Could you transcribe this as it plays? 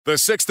The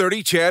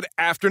 6:30 CHED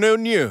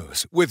Afternoon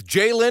News with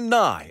Jaylen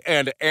Nye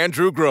and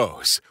Andrew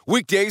Gross.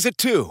 Weekdays at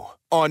 2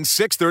 on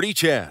 6:30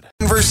 CHED.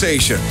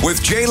 Conversation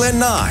with Jaylen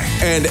Nye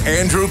and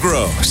Andrew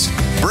Gross.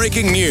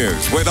 Breaking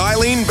news with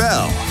Eileen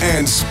Bell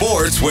and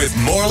sports with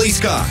Morley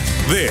Scott.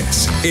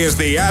 This is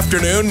the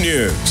Afternoon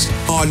News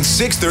on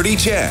 6:30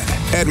 CHED,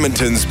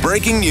 Edmonton's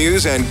breaking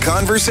news and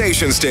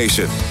conversation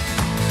station.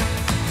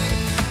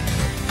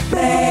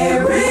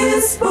 There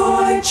is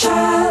boy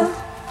child,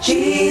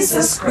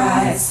 Jesus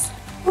Christ,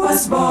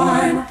 was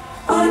born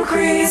on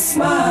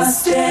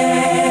Christmas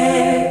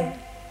Day,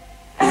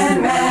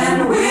 and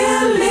man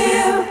will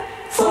live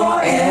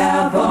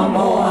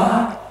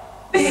forevermore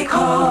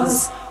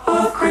because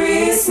of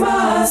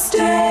Christmas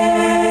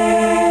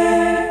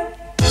Day.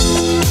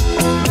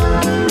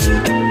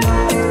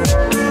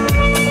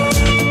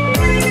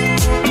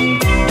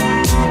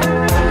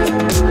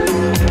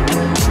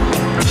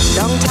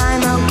 Long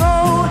time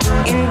ago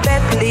in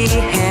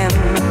Bethlehem,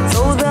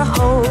 so the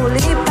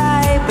Holy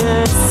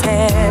Bible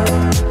said,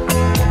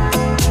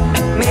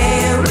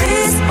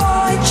 Mary's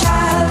boy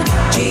child,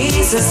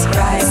 Jesus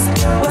Christ,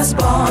 was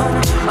born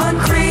on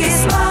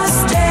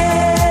Christmas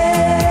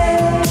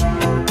Day.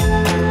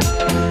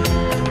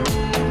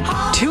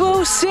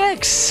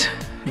 2:06,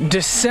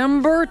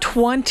 December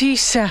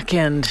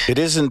 22nd. It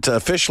isn't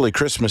officially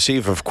Christmas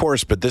Eve, of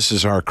course, but this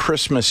is our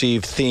Christmas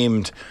Eve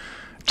themed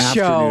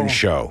afternoon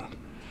show.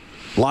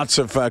 Lots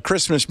of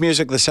Christmas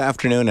music this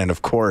afternoon, and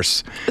of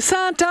course,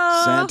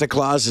 Santa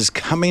Claus is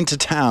coming to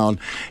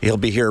town. He'll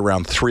be here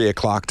around 3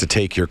 o'clock to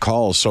take your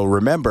calls. So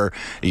remember,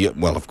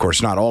 well, of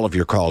course, not all of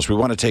your calls. We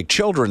want to take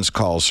children's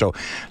calls, so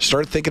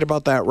start thinking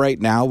about that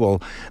right now.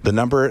 Well, the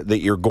number that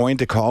you're going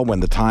to call when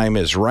the time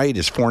is right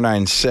is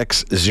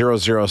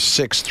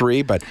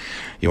 496-0063, but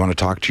you want to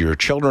talk to your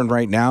children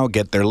right now,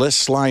 get their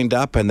lists lined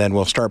up, and then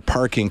we'll start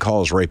parking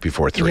calls right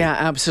before 3. Yeah,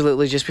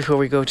 absolutely, just before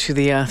we go to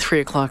the 3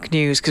 o'clock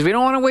news, because we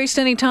don't want to waste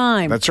any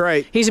time. That's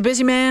right. He's a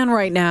busy man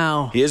right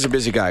now. He is a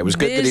busy guy. It was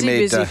good that he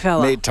made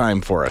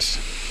time for us.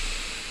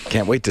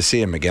 Can't wait to see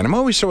him again. I'm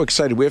always so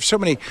excited. We have so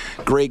many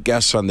great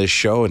guests on this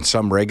show, and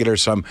some regular,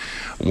 some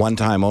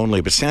one-time only.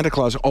 But Santa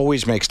Claus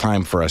always makes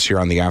time for us here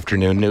on the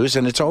Afternoon News,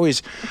 and it's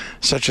always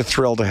such a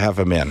thrill to have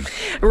him in.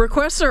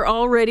 Requests are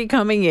already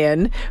coming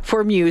in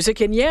for music,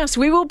 and yes,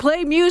 we will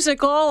play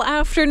music all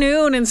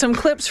afternoon and some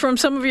clips from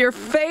some of your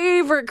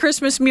favorite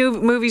Christmas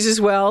movies as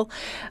well.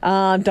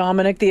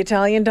 Dominic the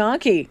Italian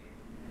Donkey.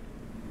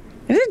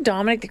 Is it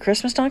Dominic the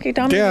Christmas Donkey?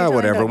 Dominic yeah,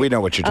 whatever. We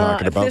know what you're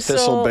talking about.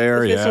 Thistle Bear,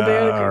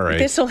 all right.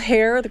 Thistle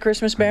Hair, the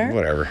Christmas bear.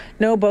 Whatever.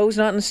 No, Bo's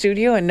not in the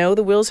studio, and no,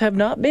 the wheels have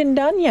not been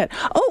done yet.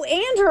 Oh,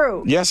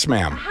 Andrew. Yes,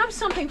 ma'am. I have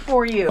something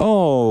for you.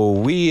 Oh,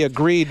 we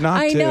agreed not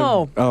to. I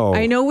know. Oh.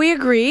 I know we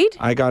agreed.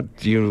 I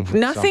got you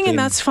nothing, something. And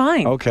that's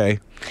fine. Okay.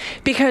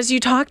 Because you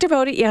talked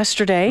about it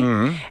yesterday,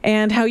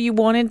 and how you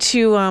wanted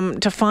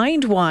to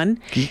find one.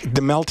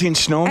 The melting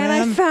snowman? And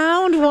I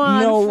found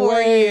one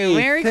for you.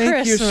 Merry Christmas.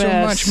 Thank you so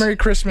much. Merry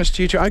Christmas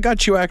to you too. I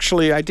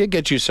did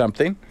get you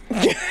something.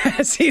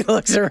 As he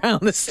looks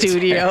around the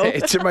studio.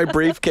 It's in my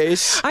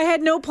briefcase. I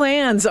had no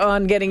plans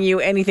on getting you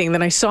anything.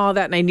 Then I saw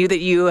that, and I knew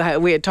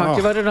that we had talked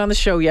about it on the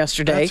show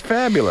yesterday. That's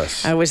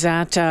fabulous. I was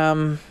at...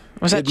 it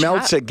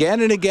melts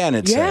again and again,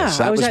 it says.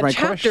 That I was at my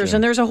Chapters, question.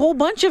 and there's a whole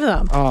bunch of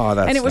them. Oh,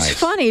 that's And it was nice.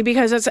 funny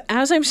because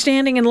as I'm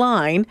standing in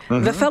line,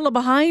 the fella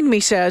behind me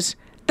says,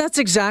 "That's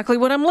exactly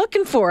what I'm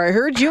looking for. I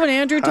heard you and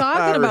Andrew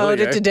talking about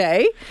Really, it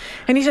today."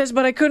 And he says,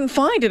 "But I couldn't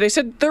find it." I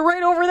said, "They're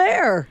right over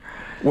there."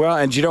 Well,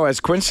 and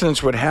as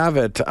coincidence would have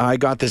it, I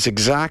got this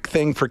exact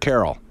thing for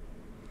Carol.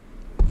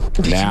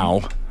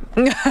 Now...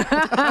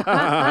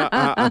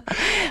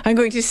 I'm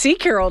going to see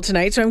Carol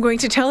tonight, so I'm going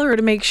to tell her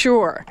to make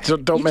sure. So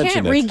don't mention it. You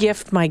can't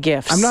re-gift my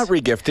gifts. I'm not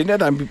re-gifting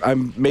it. I'm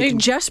making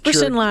Jesperson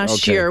sure...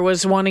 last year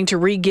was wanting to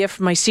re-gift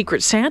my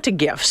Secret Santa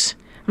gifts.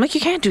 I'm like,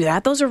 you can't do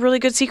that. Those are really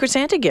good Secret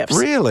Santa gifts.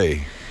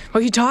 Really?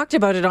 Well, he talked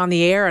about it on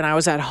the air, and I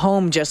was at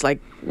home just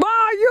like,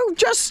 you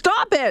just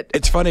stop it.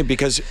 It's funny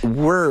because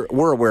we're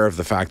aware of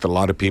the fact that a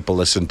lot of people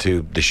listen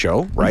to the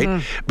show,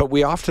 right? But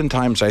we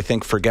oftentimes, I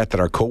think, forget that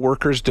our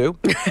coworkers do.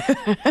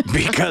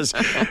 Because,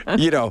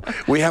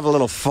 we have a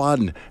little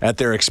fun at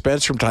their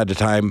expense from time to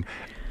time.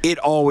 It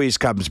always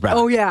comes back.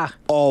 Oh, yeah.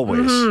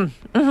 Always.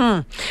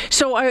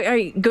 So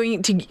I'm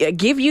going to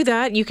give you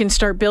that. You can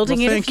start building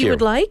it if you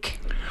would like.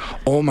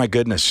 Oh, my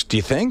goodness. Do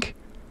you think?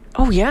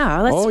 Oh, yeah.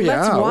 Let's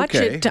watch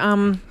okay. it.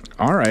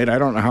 All right. I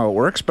don't know how it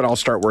works, but I'll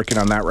start working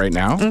on that right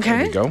now. Okay.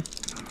 There you go.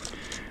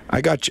 I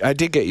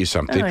did get you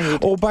something.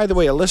 Oh, by the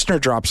way, a listener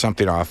dropped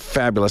something off.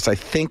 Fabulous. I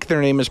think their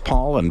name is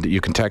Paul, and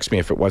you can text me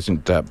if it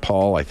wasn't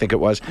Paul. I think it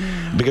was,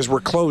 because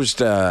we're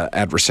closed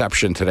at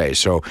reception today.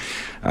 So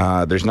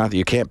there's nothing,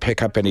 you can't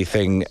pick up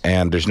anything,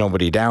 and there's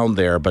nobody down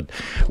there. But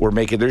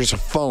there's a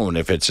phone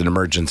if it's an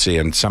emergency,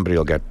 and somebody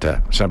will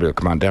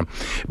come on down.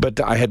 But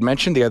I had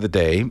mentioned the other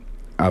day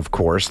of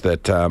course,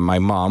 that my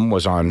mom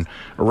was on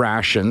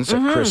rations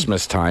at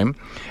Christmas time.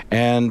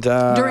 And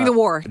during the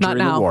war, not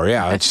now. During the war,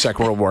 yeah. It's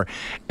Second World War.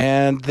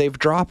 And they've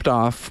dropped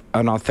off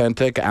an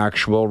authentic,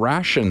 actual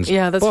rations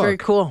Yeah, that's book. very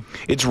cool.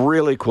 It's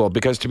really cool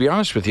because, to be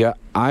honest with you,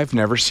 I've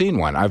never seen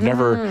one.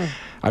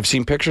 I've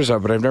seen pictures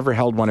of it, but I've never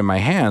held one in my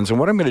hands. And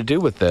what I'm going to do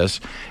with this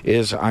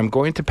is I'm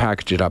going to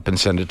package it up and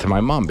send it to my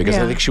mom because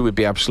I think she would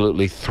be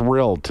absolutely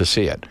thrilled to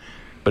see it.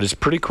 But it's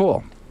pretty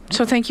cool.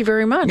 So thank you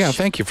very much. Yeah,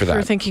 thank you for that.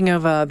 For thinking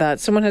of that.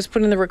 Someone has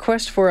put in the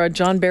request for a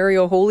John Barry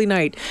O Holy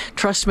Night.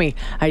 Trust me,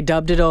 I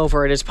dubbed it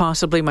over. It is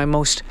possibly my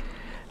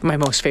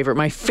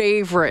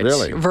favorite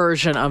Really?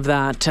 version of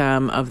that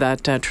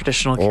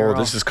traditional carol. Oh,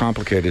 this is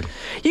complicated.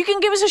 You can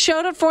give us a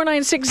shout at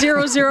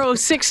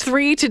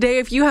 496-0063 today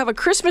if you have a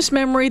Christmas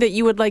memory that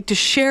you would like to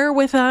share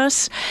with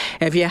us.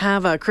 If you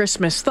have a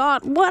Christmas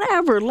thought,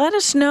 whatever, let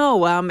us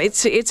know.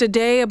 It's a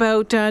day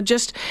about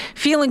just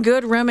feeling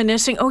good,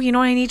 reminiscing. Oh, you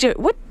know,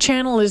 what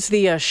channel is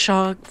the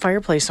Shaw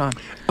fireplace on?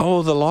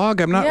 Oh, the log?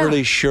 I'm not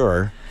really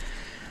sure.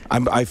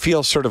 I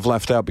feel sort of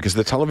left out because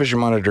the television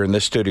monitor in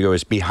this studio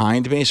is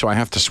behind me, so I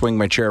have to swing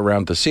my chair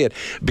around to see it.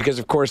 Because,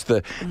 of course,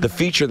 the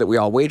feature that we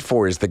all wait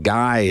for is the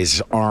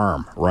guy's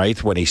arm,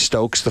 right? When he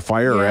stokes the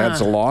fire or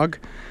adds a log.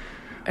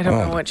 I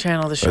don't know what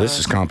channel the show This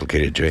is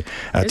complicated, Jay.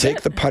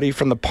 Take the putty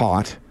from the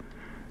pot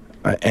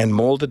and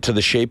mold it to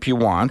the shape you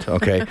want,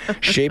 okay?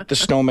 Shape the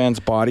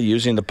snowman's body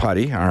using the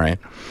putty, all right.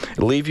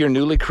 Leave your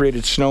newly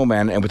created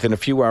snowman, and within a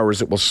few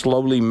hours, it will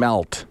slowly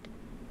melt.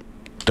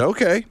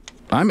 Okay.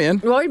 I'm in.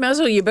 Well,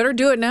 you better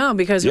do it now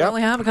because we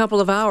only have a couple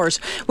of hours.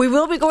 We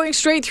will be going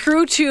straight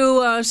through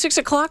to 6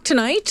 o'clock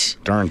tonight.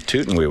 Darn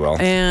tootin' we will.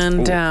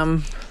 And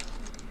I'm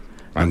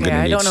going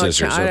to need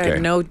scissors. I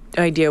have no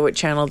idea what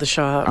channel the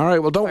Shaw. All right,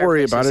 well, don't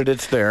worry about it.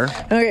 It's there.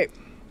 Okay.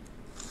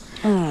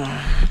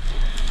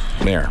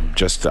 There.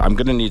 I'm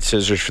going to need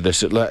scissors for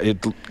this.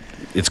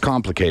 It's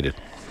complicated.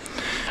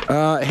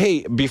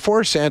 Hey,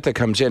 before Santa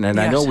comes in, and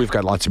I know we've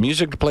got lots of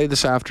music to play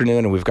this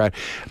afternoon,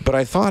 but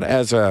I thought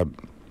as a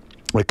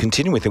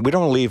continuing thing, we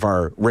don't leave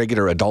our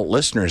regular adult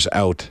listeners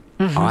out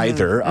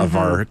either of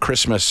our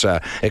Christmas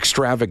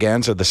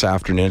extravaganza this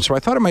afternoon. So I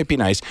thought it might be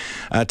nice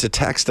to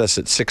text us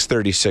at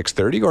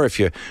 630-630, or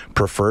if you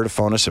prefer to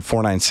phone us at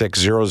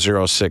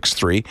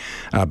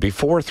 496-0063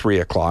 before 3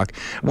 o'clock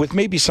with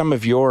maybe some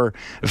of your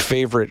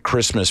favorite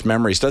Christmas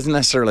memories. Doesn't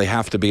necessarily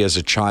have to be as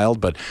a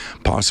child, but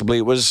possibly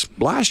it was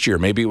last year,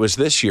 maybe it was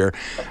this year.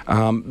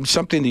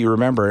 Something that you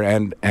remember,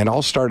 and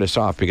I'll start us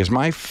off because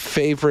my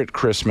favorite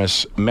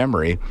Christmas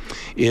memory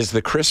is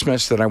the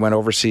Christmas that I went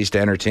overseas to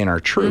entertain our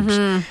troops.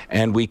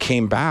 And we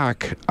came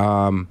back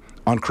on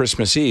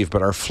Christmas Eve,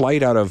 but our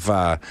flight out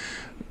of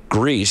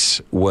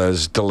Greece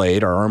was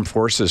delayed, our armed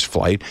forces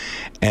flight,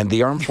 and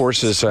the armed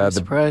forces,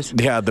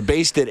 the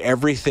base did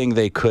everything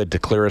they could to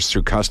clear us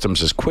through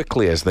customs as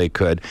quickly as they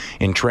could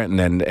in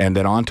Trenton, and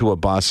then onto a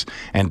bus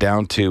and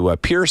down to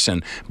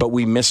Pearson, but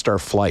we missed our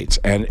flights,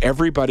 and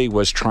everybody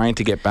was trying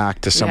to get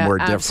back to somewhere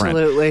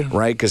different,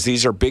 right? Because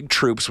these are big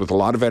troops with a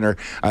lot of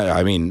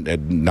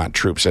not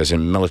troops as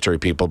in military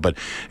people, but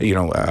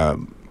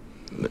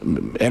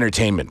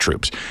entertainment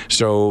troops.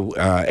 So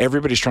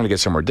everybody's trying to get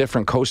somewhere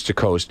different, coast to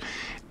coast.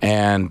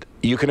 And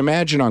you can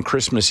imagine on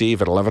Christmas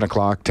Eve at 11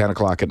 o'clock, 10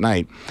 o'clock at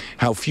night,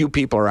 how few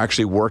people are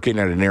actually working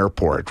at an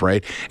airport,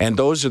 right? And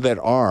those that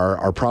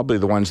are probably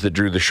the ones that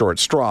drew the short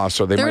straw.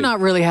 So they're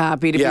not really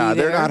happy to be there. Yeah,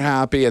 they're not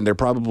happy, and they're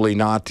probably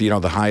not, the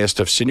highest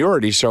of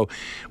seniority. So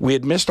we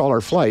had missed all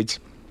our flights,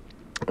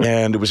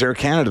 and it was Air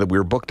Canada that we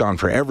were booked on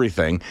for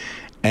everything.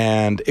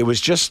 And it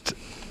was just...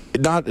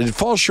 it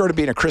falls short of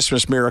being a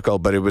Christmas miracle,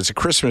 but it was a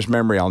Christmas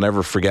memory I'll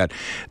never forget.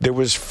 There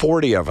was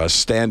 40 of us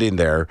standing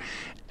there,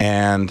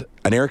 and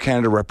an Air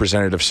Canada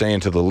representative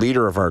saying to the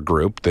leader of our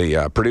group,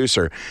 the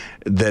producer,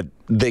 that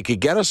they could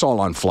get us all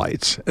on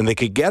flights and they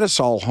could get us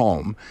all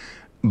home,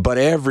 but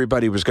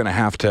everybody was going to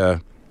have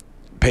to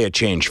pay a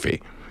change fee.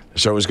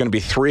 So it was going to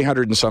be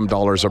 $300 and some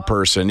a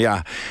person.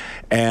 Yeah.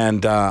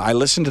 And I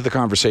listened to the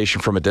conversation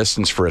from a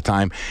distance for a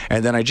time,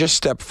 and then I just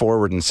stepped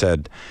forward and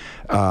said,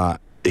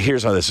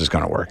 here's how this is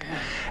going to work.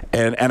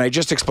 And I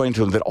just explained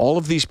to them that all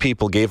of these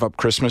people gave up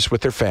Christmas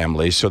with their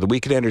families so that we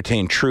could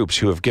entertain troops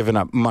who have given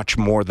up much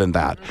more than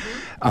that.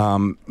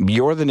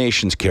 You're the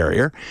nation's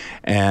carrier,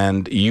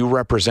 and you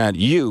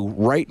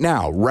right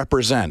now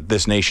represent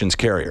this nation's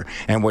carrier.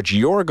 And what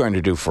you're going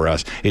to do for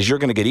us is you're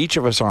going to get each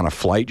of us on a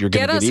flight. You're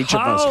going to get each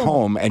of us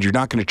home, and you're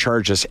not going to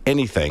charge us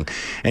anything.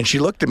 And she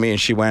looked at me and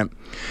she went,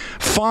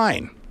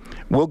 fine.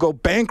 We'll go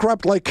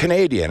bankrupt like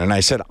Canadian. And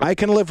I said, I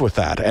can live with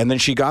that. And then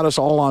she got us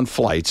all on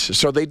flights.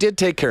 So they did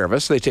take care of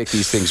us. They take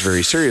these things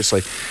very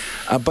seriously.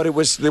 But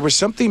there was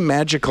something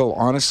magical,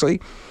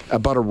 honestly,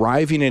 about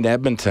arriving in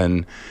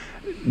Edmonton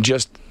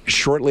just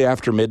shortly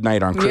after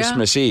midnight on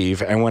Christmas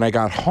Eve. And when I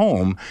got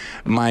home,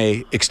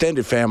 my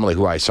extended family,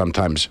 who I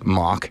sometimes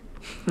mock,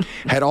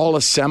 had all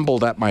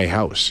assembled at my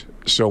house.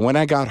 So when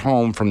I got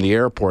home from the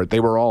airport, they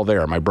were all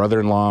there. My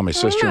brother-in-law, my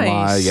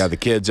sister-in-law, nice. the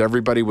kids,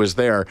 everybody was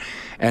there.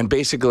 And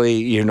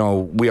basically,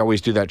 we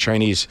always do that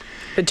Chinese.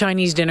 The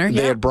Chinese dinner,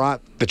 They had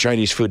brought the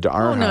Chinese food to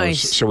our house.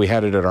 Nice. So we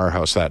had it at our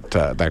house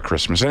that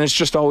Christmas. And it's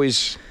just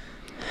always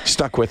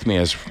stuck with me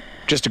as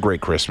just a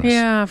great Christmas.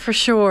 Yeah, for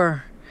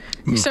sure.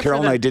 Carol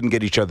and I didn't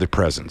get each other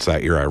presents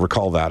that year. I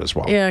recall that as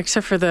well. Yeah,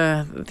 except for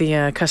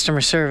the customer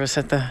service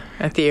at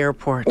the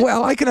airport.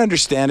 Well, I can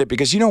understand it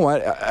because you know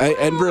what?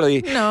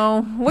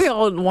 No, we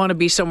all want to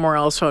be somewhere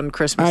else on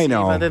Christmas I Eve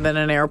know. other than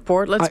an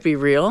airport. Let's be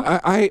real.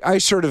 I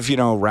sort of,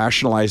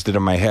 rationalized it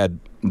in my head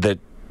that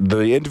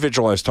the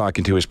individual I was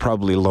talking to is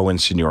probably low in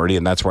seniority,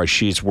 and that's why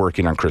she's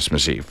working on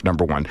Christmas Eve,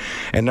 number one.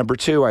 And number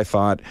two, I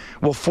thought,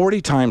 well,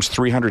 40 times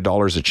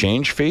 $300 a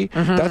change fee,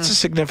 that's a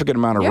significant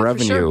amount of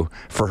revenue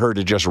for her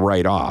to just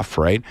write off,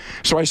 right?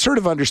 So I sort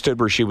of understood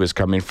where she was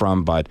coming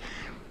from, but,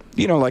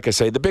 like I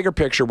say, the bigger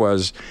picture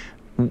was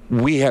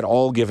we had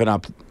all given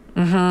up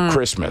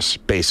Christmas,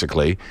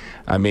 basically.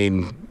 I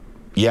mean,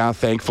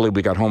 thankfully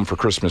we got home for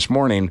Christmas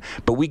morning,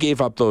 but we gave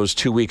up those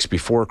 2 weeks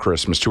before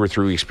Christmas, 2 or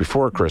 3 weeks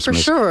before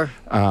Christmas. For sure.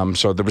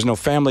 So there was no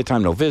family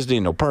time, no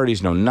visiting, no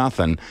parties, no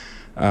nothing.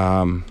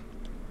 So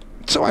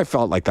I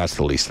felt like that's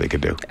the least they could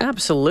do.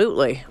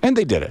 Absolutely. And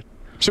they did it.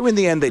 So in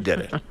the end, they did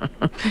it.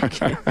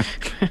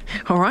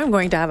 Or I'm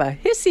going to have a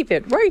hissy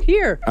fit right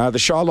here. The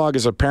Shaw Log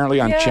is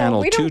apparently on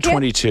channel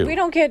 222. We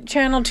don't get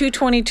channel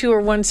 222 or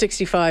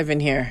 165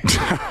 in here.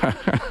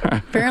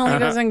 Apparently it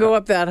doesn't go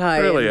up that high.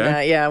 Really,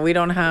 Yeah, we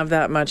don't have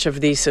that much of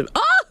these.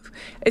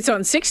 It's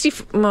on 60.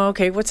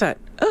 Okay, what's that?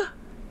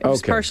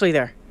 It's partially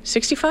there.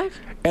 65?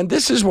 And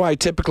this is why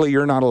typically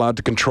you're not allowed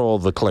to control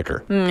the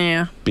clicker.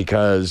 Yeah.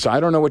 Because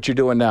I don't know what you're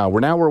doing now.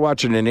 We're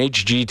watching an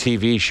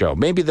HGTV show.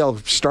 Maybe they'll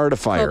start a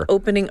fire.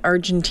 Opening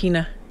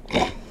Argentina.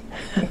 I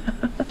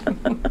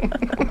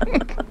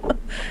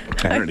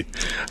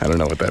don't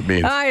know what that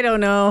means. I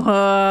don't know.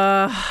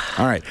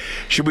 All right.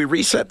 Should we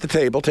reset the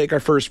table, take our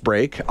first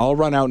break? I'll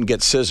run out and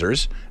get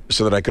scissors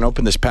so that I can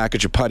open this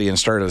package of putty and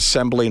start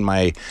assembling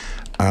my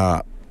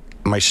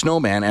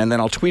snowman, and then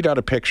I'll tweet out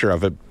a picture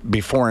of it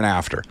before and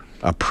after.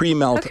 A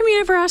pre-melt. How come you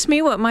never asked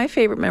me what my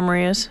favorite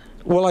memory is?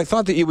 Well, I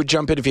thought that you would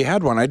jump in if you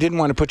had one. I didn't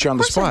want to put you on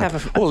the spot. I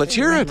have a let's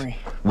hear memory.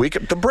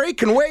 it. The break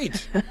can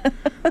wait.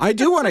 I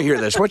do want to hear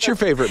this. What's your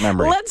favorite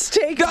memory? Let's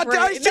take a break.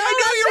 I knew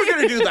you were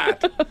going to do that.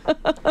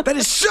 That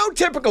is so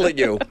typical of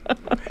you.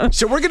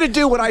 So we're going to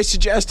do what I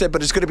suggested,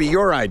 but it's going to be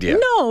your idea.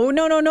 No,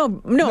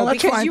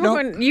 that's because fine. you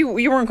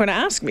weren't going to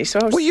ask me. So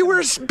I was, Well, you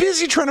were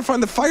busy trying to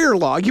find the fire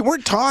log. You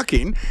weren't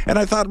talking, and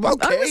I thought,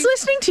 okay. I was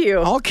listening to you.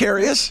 All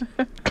curious.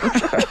 I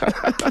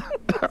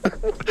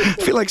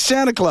feel like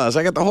Santa Claus.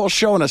 I got the whole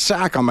show in a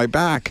sack on my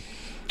back.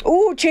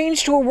 Ooh,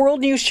 change to a world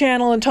news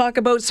channel and talk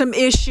about some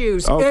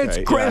issues. Okay, it's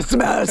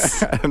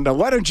Christmas. Now,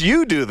 why don't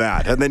you do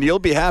that? And then you'll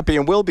be happy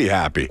and we'll be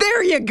happy.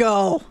 There you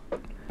go.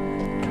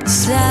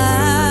 Silent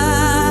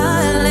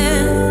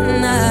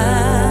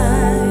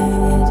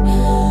night,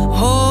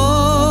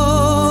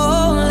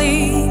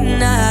 holy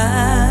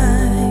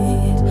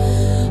night,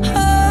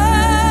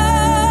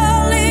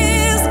 all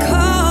is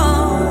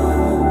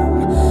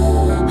calm,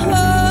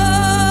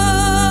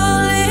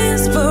 all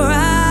is bright,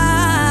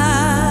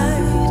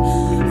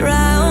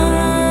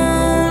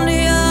 round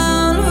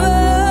yon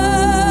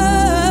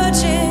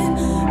virgin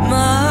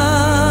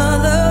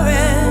mother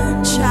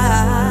and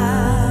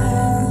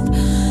child.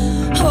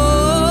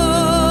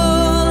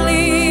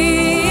 Holy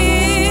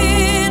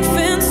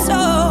infant,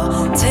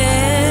 so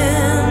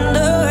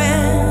tender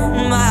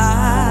and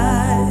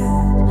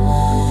mild,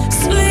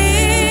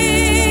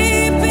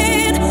 sleep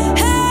in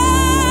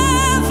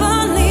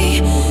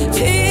heavenly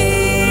peace,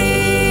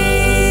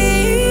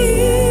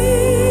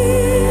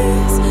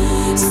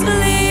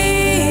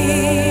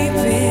 sleep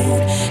in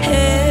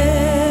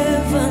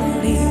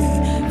heavenly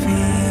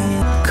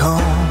peace.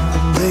 Come,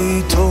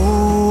 they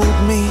told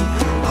me,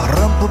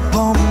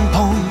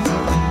 rum-pa-pum-pum,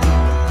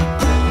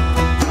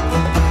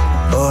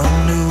 a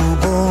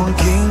newborn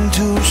king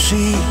to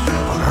see,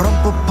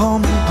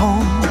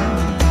 rum-pa-pum-pum.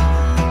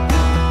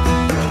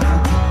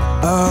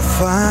 Our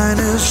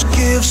finest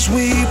gifts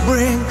we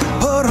bring,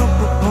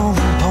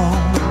 rum-pa-pum-pum,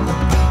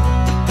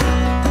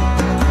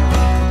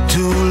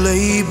 to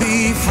lay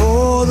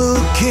before the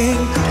king,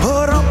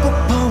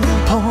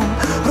 rum-pa-pum-pum,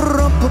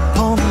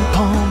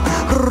 rum-pa-pum-pum,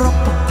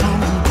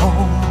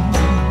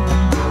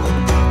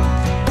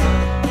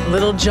 rum-pa-pum-pum.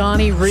 Little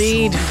Johnny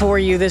Reed for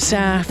you this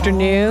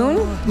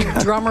afternoon.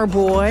 Drummer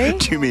boy.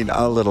 Do you mean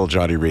a little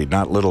Johnny Reed,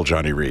 not little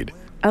Johnny Reed?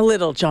 A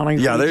little Johnny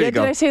Reed. Yeah, there you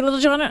go. Did I say little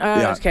Johnny?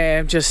 Yeah. Okay,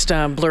 I'm just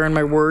blurring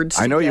my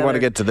words. I know you want to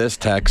get to this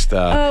text.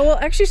 Well,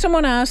 actually,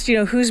 someone asked,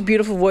 whose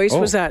beautiful voice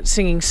was that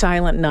singing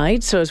Silent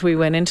Night? So as we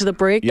went into the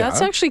break, Yeah. that's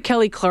actually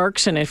Kelly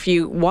Clarkson. If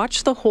you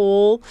watch the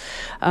whole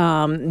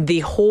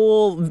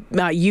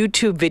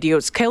YouTube video,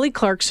 it's Kelly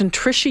Clarkson,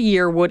 Trisha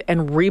Yearwood,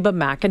 and Reba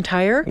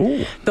McEntire.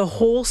 Ooh. The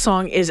whole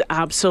song is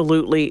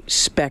absolutely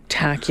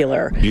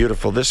spectacular.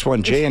 Beautiful. This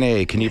one,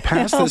 J&A, can you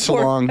pass this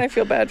along? I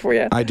feel bad for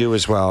you. I do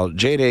as well.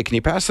 J&A, can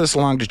you pass this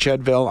along along to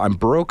Chedville. I'm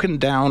broken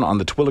down on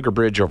the Twilliger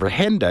Bridge over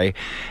Henday,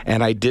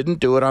 and I didn't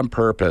do it on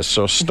purpose.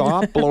 So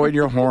stop blowing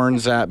your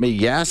horns at me.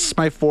 Yes,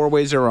 my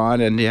four-ways are on,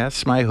 and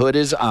yes, my hood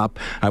is up.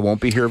 I won't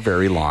be here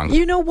very long.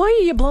 You know, why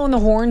are you blowing the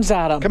horns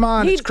at him? Come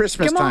on, it's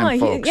Christmas time,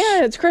 folks.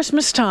 Yeah, it's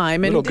Christmas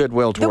time. Little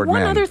goodwill toward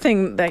men. men. Other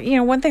thing that,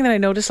 one thing that I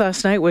noticed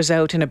last night was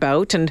out and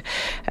about and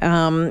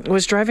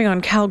was driving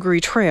on Calgary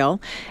Trail.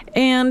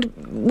 And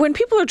when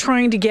people are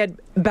trying to get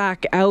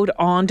back out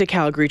onto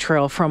Calgary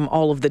Trail from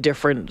all of the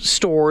different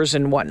stores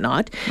and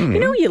whatnot,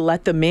 you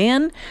let them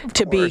in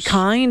to be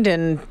kind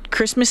and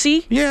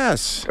Christmassy.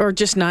 Yes. Or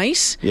just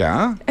nice.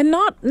 Yeah. And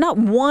not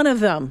one of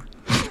them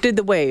did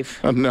the wave.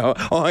 Oh, no.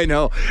 Oh, I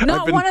know.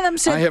 Not one of them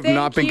said, I have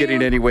not been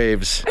getting any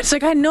waves. It's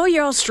like, I know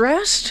you're all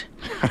stressed.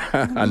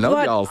 I know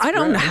but y'all stressed. I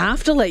don't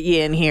have to let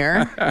you in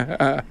here.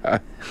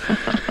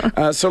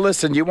 So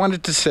listen, you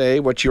wanted to say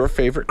what your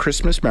favorite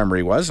Christmas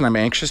memory was, and I'm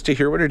anxious to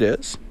hear what it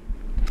is.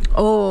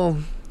 Oh.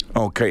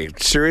 Okay,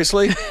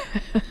 seriously?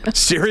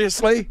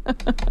 Seriously?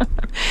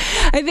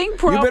 I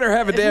think you better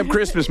have a damn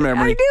Christmas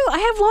memory. I do. I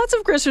have lots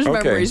of Christmas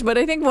memories, but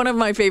I think one of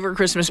my favorite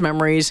Christmas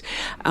memories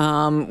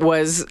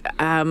was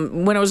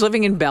when I was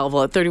living in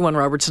Belleville at 31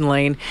 Robertson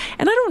Lane.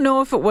 And I don't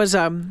know if it was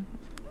a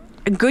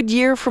good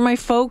year for my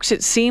folks.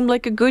 It seemed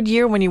like a good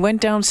year when you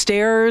went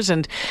downstairs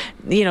and,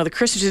 the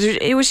Christmas,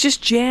 it was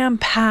just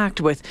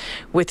jam-packed with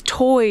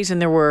toys.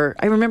 And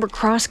I remember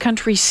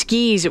cross-country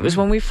skis. It was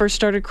when we first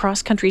started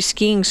cross-country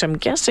skiing. So I'm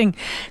guessing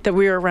that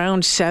we were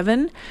around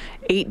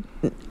 8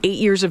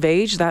 years of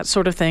age, that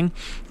sort of thing.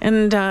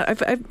 And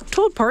I've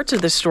told parts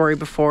of this story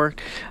before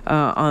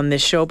on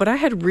this show, but I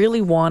had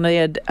really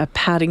wanted a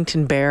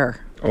Paddington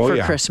Bear for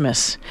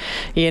Christmas.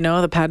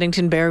 The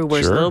Paddington Bear who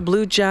wears a little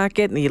blue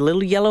jacket and the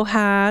little yellow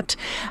hat.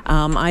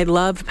 I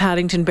love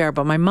Paddington Bear,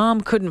 but my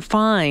mom couldn't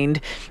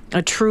find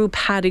a true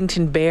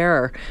Paddington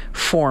Bear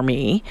for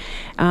me.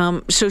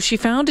 So she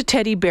found a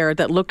teddy bear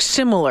that looked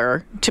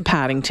similar to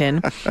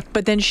Paddington,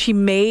 but then she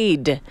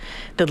made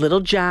the little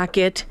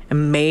jacket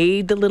and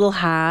made the little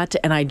hat,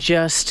 and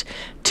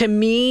to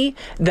me,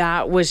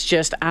 that was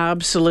just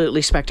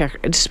absolutely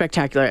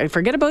spectacular. I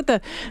forget about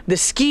the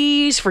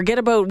skis, forget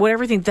about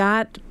everything.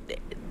 That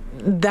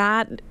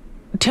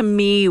to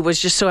me was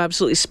just so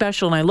absolutely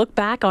special. And I look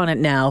back on it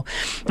now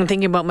and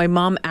thinking about my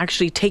mom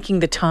actually taking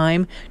the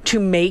time to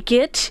make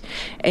it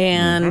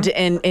and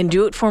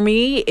do it for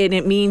me. And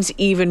it means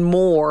even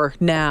more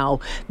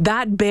now.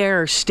 That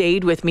bear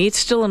stayed with me. It's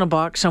still in a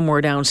box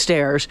somewhere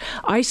downstairs.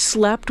 I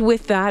slept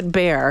with that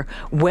bear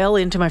well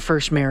into my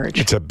first marriage.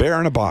 It's a bear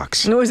in a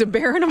box. It was a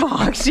bear in a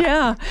box,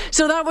 yeah.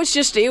 So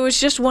it was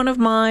just one of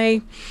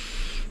my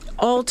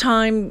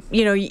all-time,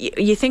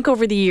 you think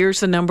over the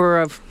years the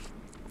number of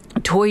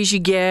toys you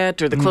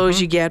get or the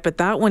clothes you get, but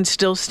that one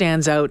still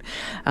stands out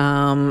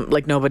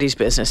like nobody's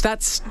business.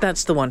 That's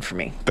the one for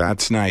me.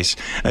 That's nice.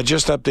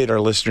 Just update our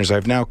listeners,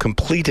 I've now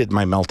completed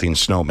my melting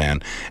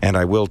snowman, and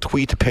I will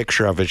tweet a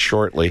picture of it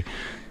shortly.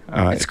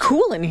 It's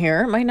cool in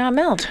here. It might not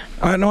melt.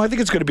 No, I think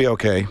it's going to be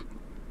okay.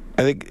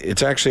 I think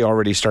it's actually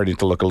already starting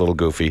to look a little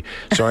goofy.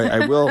 So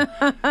I will...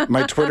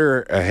 My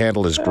Twitter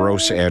handle is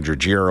Gross Andrew,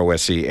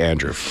 Grose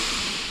Andrew.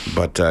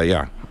 But,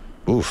 yeah.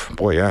 Oof.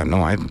 Boy, yeah.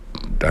 No, I'm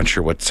not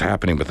sure what's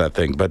happening with that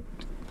thing. But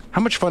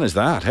how much fun is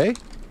that, hey?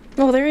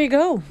 Well, there you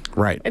go.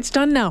 Right. It's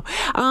done now.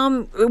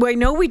 I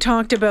know we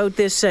talked about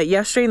this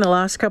yesterday in the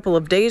last couple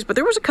of days, but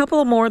there's a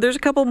couple more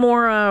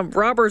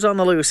robbers on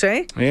the loose,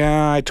 eh?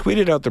 Yeah, I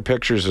tweeted out their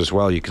pictures as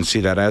well. You can see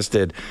that, as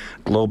did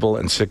Global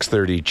and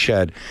 630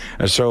 Ched.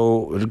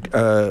 So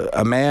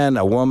a man,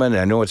 a woman,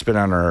 I know it's been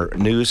on our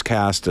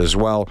newscast as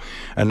well,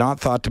 and not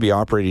thought to be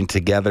operating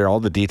together. All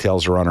the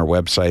details are on our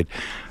website.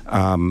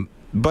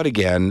 But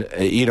again,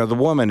 the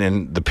woman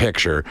in the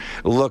picture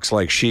looks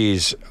like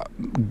she's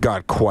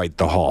got quite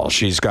the haul.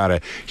 She's got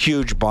a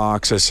huge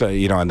box,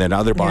 and then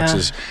other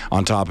boxes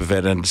on top of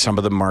it, and some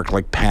of them marked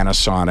like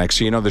Panasonic.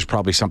 So, there's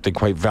probably something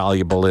quite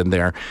valuable in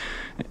there.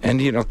 And,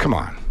 come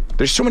on.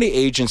 There's so many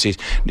agencies.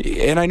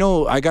 And I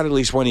know I got at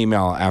least one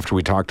email after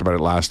we talked about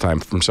it last time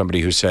from somebody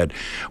who said,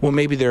 well,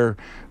 maybe they're...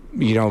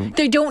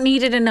 they don't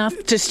need it enough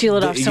to steal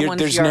it off someone's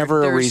there's yard.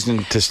 Never a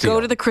reason to steal. Go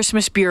to the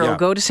Christmas Bureau,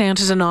 go to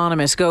Santa's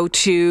Anonymous, go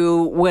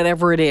to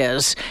whatever it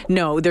is.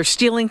 No, they're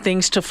stealing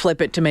things to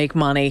flip it to make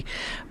money.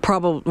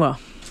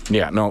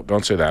 Yeah, no,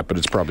 don't say that, but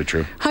it's probably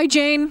true. Hi,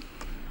 Jane.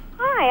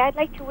 Hi, I'd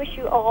like to wish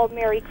you all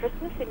Merry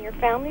Christmas and your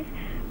families,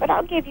 but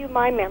I'll give you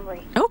my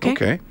memory.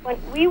 Okay. When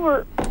we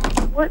weren't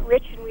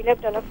rich and we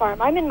lived on a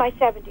farm. I'm in my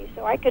 70s,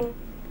 so I can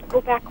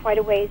go back quite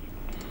a ways.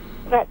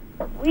 But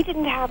we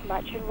didn't have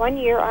much, and one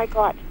year I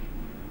got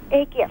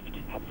a gift.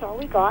 That's all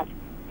we got.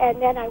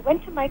 And then I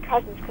went to my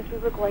cousins because we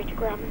were going to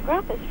Grandma and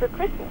Grandpa's for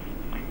Christmas.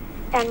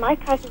 And my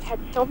cousins had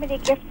so many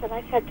gifts that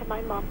I said to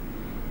my mom,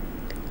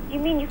 you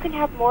mean you can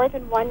have more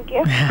than one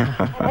gift?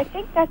 And I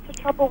think that's the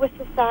trouble with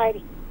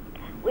society.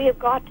 We have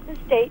got to the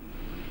state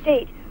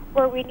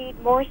where we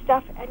need more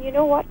stuff, and you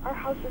know what? Our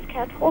houses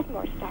can't hold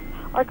more stuff.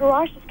 Our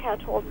garages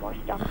can't hold more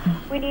stuff.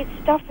 We need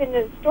stuff in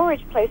a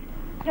storage place.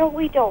 No,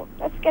 we don't.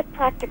 Let's get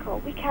practical.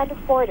 We can't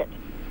afford it.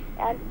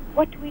 And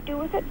what do we do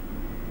with it?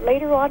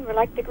 later on, we're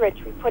like the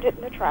Grinch. We put it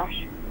in the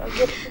trash or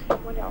give it to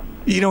someone else.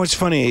 You know, it's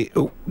funny.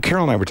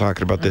 Carol and I were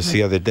talking about this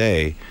the other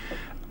day,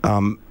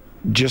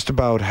 just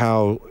about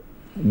how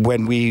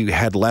when we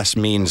had less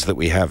means that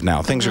we have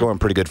now, things are going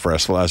pretty good for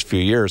us the last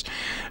few years.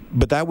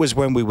 But that was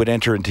when we would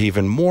enter into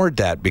even more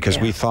debt because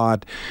we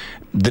thought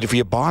that if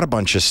you bought a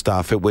bunch of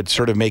stuff, it would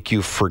sort of make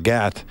you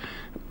forget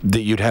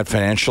that you'd had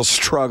financial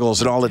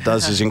struggles, and all it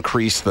does is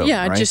increase them.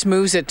 Yeah, right? it just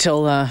moves it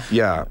till puts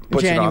January.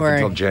 it off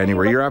until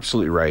January. You're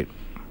absolutely right.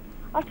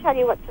 I'll tell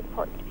you what's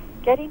important.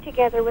 Getting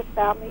together with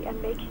family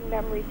and making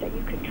memories that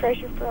you can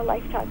treasure for a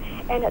lifetime,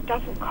 and it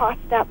doesn't cost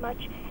that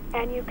much,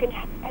 and you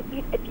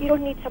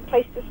don't need some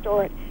place to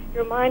store it.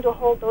 Your mind will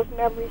hold those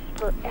memories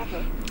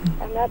forever,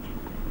 and that's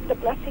the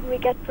blessing we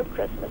get from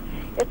Christmas.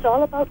 It's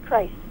all about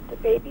Christ, the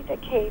baby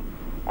that came,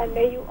 and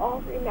may you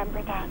all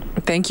remember that.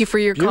 Thank you for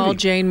your call,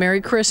 Jane. Merry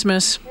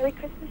Christmas. Merry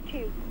Christmas to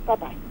you.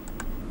 Bye-bye.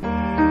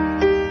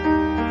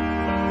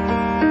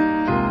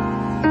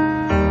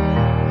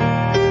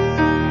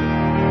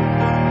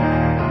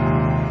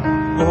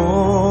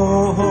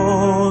 Oh,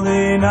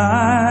 holy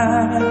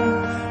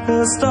night,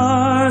 the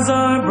stars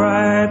are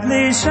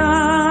brightly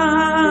shining.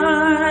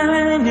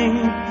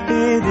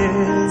 It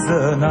is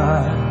the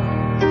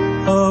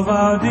night of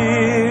our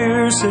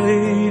dear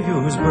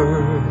Savior's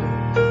birth.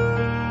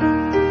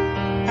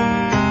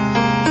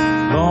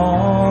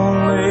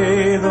 Long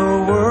lay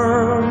the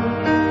world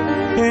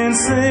in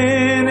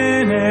sin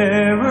and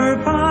error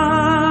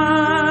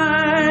pining,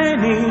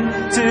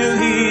 till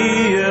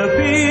he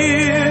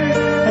appeared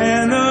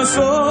and the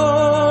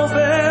soul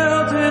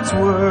felt its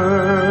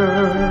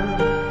worth.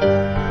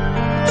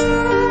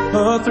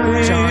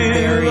 John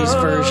Barry's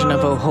version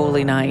of O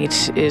Holy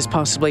Night is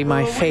possibly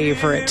my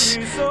favorite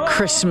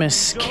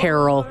Christmas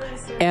carol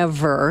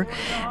ever.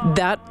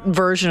 That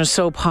version is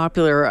so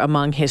popular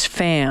among his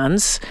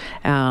fans.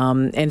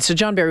 And so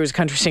John Barry was a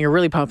country singer,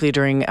 really popular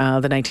during the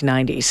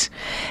 1990s.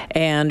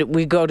 And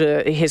we go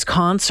to his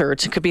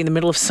concerts, it could be in the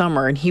middle of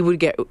summer, and he would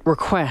get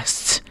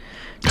requests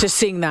to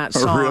sing that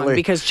song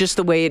because just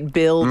the way it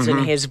builds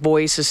and his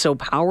voice is so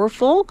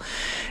powerful.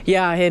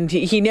 Yeah, and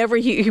he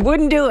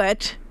wouldn't do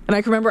it. And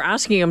I can remember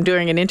asking him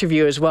during an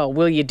interview as well,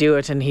 will you do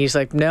it? And he's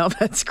like, no,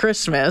 that's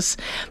Christmas.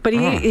 But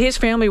his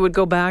family would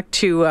go back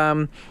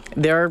to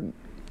their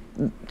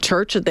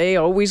church that they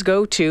always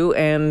go to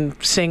and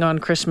sing on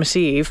Christmas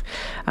Eve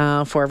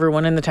for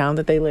everyone in the town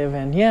that they live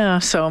in. Yeah,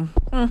 so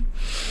I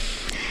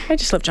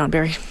just love John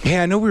Barry.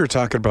 Yeah, I know we were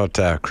talking about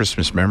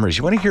Christmas memories.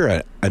 You want to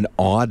hear an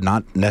odd,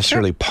 not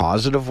necessarily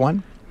positive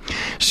one?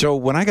 So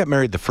when I got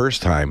married the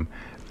first time,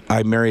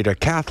 I married a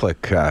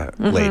Catholic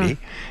lady,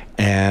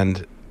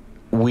 and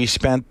we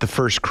spent the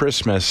first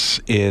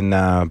Christmas in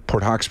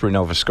Port Hawkesbury,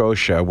 Nova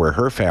Scotia, where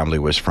her family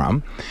was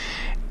from.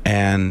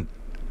 And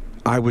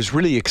I was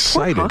really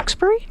excited. Port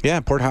Hawkesbury?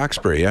 Yeah, Port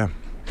Hawkesbury, yeah.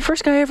 The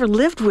first guy I ever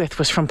lived with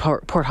was from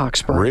Port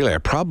Hawkesbury. Really? I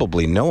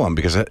probably know him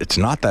because it's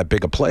not that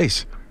big a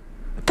place.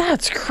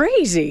 That's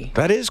crazy.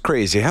 That is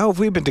crazy. How have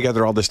we been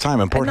together all this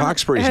time and Port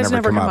Hawkesbury's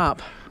never come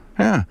up?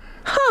 Yeah.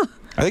 Huh.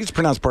 I think it's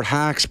pronounced Port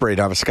Hawkesbury,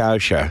 Nova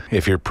Scotia,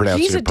 if you're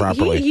pronouncing it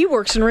properly. He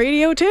works in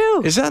radio,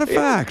 too. Is that a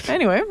fact?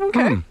 Anyway,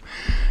 okay.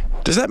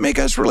 Does that make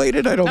us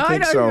related? I don't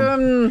think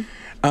so.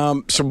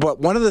 But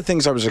one of the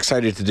things I was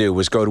excited to do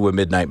was go to a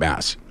midnight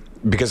mass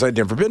because I'd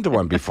never been to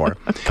one before.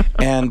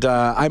 And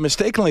I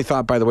mistakenly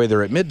thought, by the way,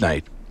 they're at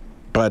midnight.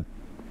 But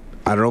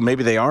I don't know,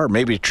 maybe they are.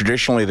 Maybe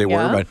traditionally they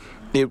were, but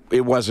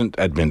it wasn't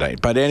at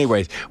midnight. But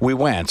anyways, we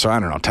went. So I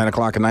don't know, 10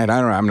 o'clock at night?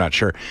 I don't know. I'm not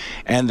sure.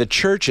 And the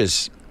church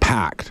is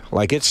packed.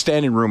 Like, it's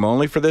standing room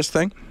only for this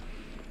thing.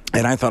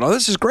 And I thought,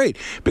 this is great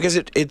because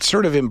it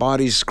sort of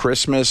embodies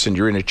Christmas, and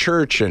you're in a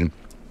church, and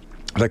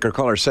like our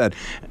caller said,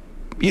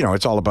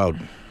 it's all about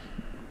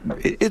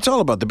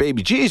the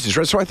baby Jesus,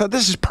 right? So I thought,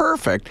 this is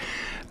perfect.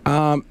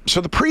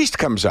 So the priest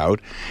comes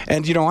out,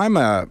 and I'm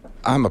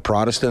a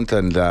Protestant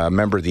and a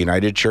member of the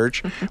United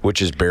Church,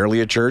 which is barely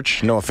a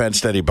church. No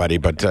offense to anybody,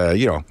 but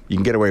you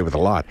can get away with a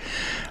lot.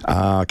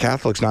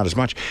 Catholics, not as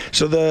much.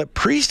 So the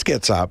priest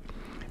gets up,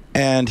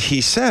 and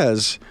he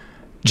says,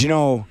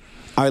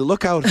 I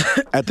look out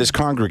at this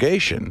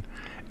congregation,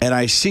 and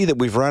I see that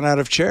we've run out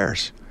of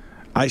chairs.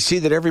 I see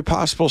that every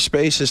possible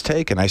space is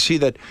taken. I see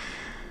that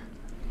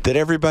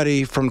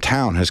everybody from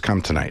town has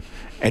come tonight.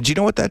 And do you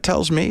know what that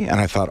tells me?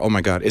 And I thought, oh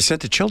my God, it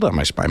sent a chill down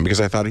my spine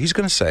because I thought he's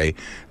going to say,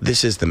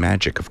 this is the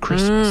magic of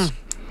Christmas.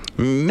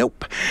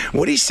 Nope.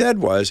 What he said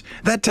was,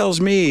 that tells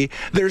me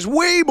there's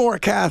way more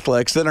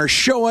Catholics than are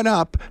showing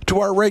up to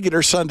our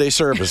regular Sunday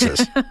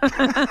services.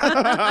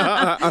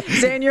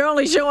 Saying you're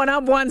only showing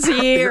up once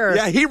a year.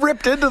 Yeah, he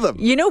ripped into them.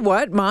 You know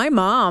what? My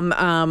mom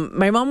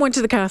went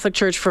to the Catholic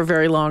Church for a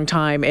very long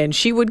time, and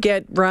she would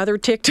get rather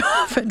ticked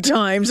off at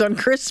times on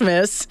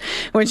Christmas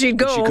when she'd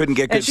go. She couldn't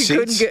get good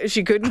seats?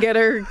 She couldn't get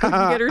her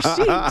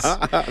seats.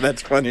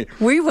 That's funny.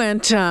 We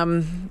went,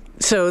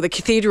 so the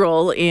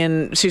cathedral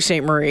in Sault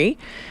Ste. Marie,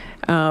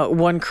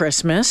 one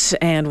Christmas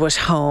and was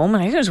home.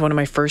 I think it was one of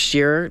my first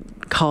year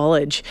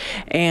college.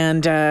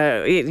 And,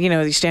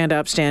 you stand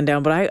up, stand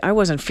down. But I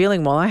wasn't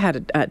feeling well. I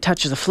had a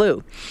touch of the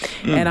flu.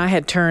 And I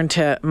had turned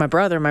to my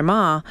brother, my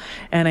ma,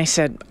 and I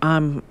said,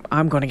 I'm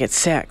going to get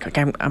sick. Like,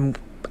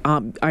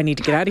 I need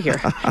to get out of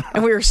here.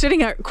 And we were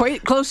sitting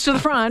quite close to the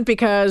front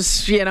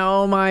because,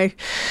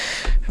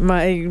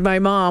 my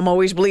mom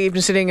always believed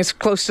in sitting as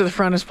close to the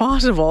front as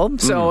possible.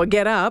 So I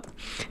get up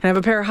and I have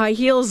a pair of high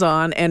heels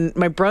on, and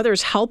my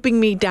brother's helping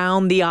me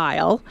down the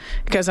aisle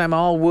because I'm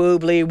all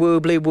woobly,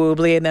 woobly,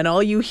 woobly. And then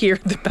all you hear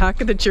at the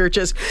back of the church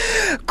is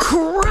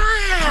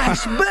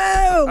crash,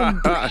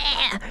 boom,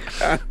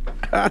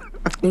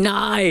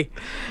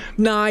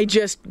 Nye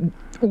just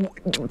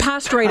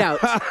passed right out.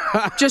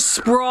 Just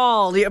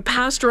sprawled.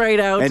 Passed right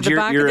out and to the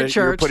back of the church.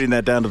 You're putting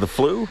that down to the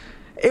flu?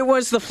 It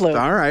was the flu.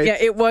 All right. Yeah,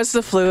 it was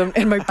the flu.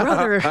 And my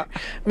brother,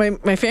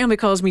 my family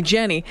calls me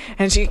Jenny,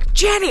 and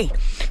Jenny,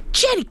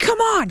 come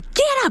on,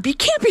 get up. You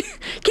can't be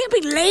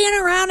laying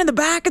around in the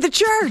back of the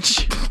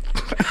church.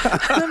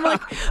 And I'm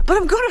like, but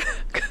I'm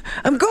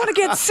going to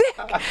get sick.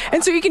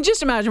 And so you can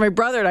just imagine my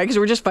brother and I, because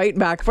we're just fighting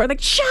back and forth,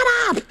 like, shut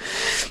up,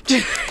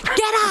 get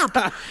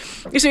up.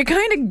 So he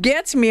kind of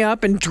gets me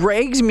up and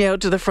drags me out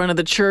to the front of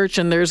the church,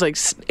 and there's like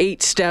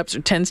 8 steps or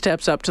 10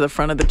 steps up to the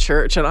front of the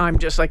church, and I'm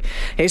just like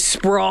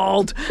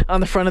sprawled on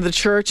the front of the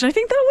church. And I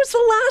think that was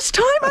the last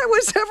time I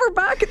was ever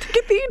back at the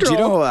cathedral. Do you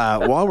know,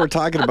 while we're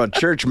talking about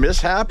church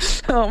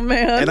mishaps, oh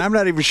man, and I'm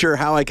not even sure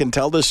how I can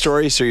tell this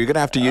story, so you're going to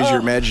have to use your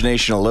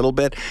imagination a little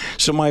bit.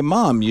 So my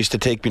mom used to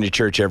take me to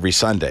church every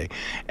Sunday,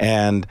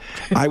 and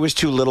I was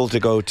too little to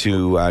go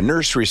to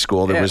nursery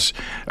school. There was,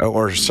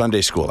 or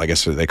Sunday school, I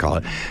guess they call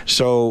it.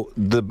 So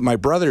my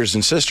brothers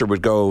and sister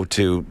would go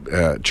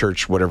to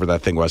church, whatever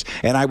that thing was,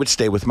 and I would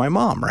stay with my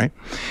mom, right?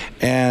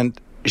 And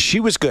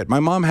she was good. My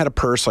mom had a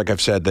purse, like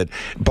I've said, that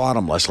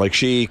bottomless, like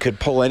she could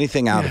pull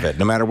anything out of it,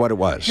 no matter what it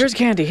was. Here's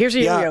candy, here's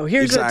a yo-yo,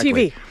 here's exactly.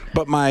 the TV.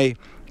 But my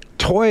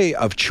toy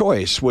of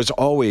choice was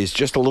always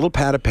just a little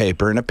pad of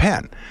paper and a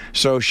pen.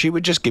 So she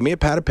would just give me a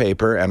pad of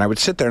paper, and I would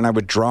sit there and I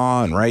would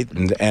draw and write,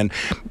 and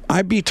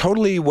I'd be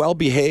totally well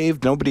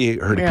behaved. Nobody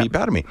heard a peep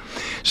out of me.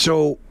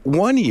 So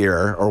one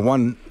year or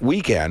one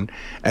weekend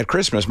at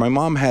Christmas, my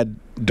mom had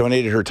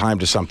donated her time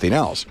to something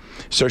else.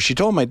 So she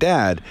told my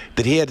dad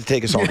that he had to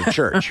take us all to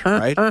church,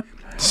 right?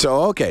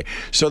 So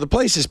the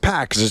place is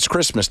packed because it's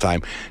Christmas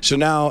time. So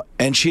now,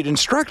 and she'd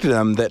instructed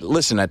them that,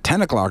 listen, at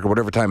 10 o'clock or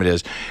whatever time it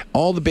is,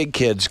 all the big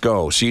kids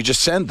go. So you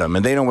just send them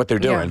and they know what they're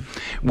doing.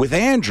 With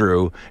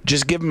Andrew,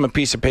 just give him a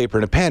piece of paper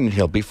and a pen and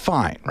he'll be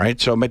fine, right?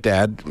 So my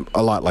dad,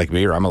 a lot like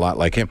me, or I'm a lot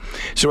like him.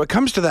 So it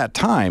comes to that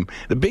time,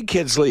 the big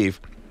kids leave.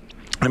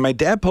 And my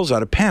dad pulls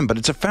out a pen, but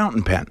it's a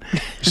fountain pen.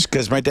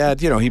 Because my dad,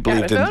 he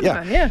believed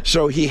in...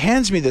 So he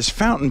hands me this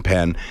fountain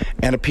pen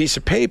and a piece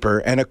of paper.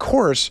 And, of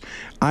course,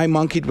 I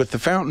monkeyed with the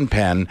fountain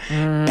pen.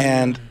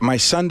 And my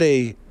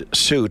Sunday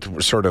suit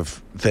sort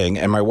of thing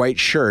and my white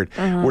shirt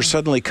were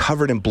suddenly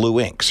covered in blue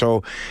ink.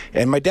 So,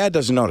 and my dad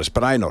doesn't notice,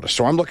 but I notice.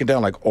 So I'm looking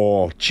down like,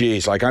 oh,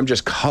 geez, like I'm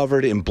just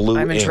covered in blue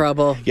ink. I'm in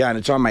trouble. Yeah, and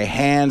it's on my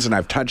hands, and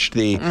I've touched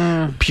the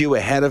pew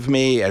ahead of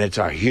me, and it's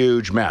a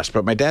huge mess.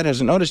 But my dad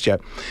hasn't noticed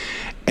yet.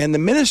 And the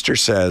minister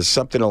says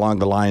something along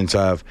the lines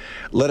of,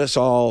 let us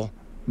all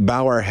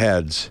bow our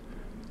heads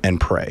and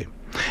pray.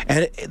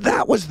 And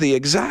that was the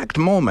exact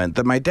moment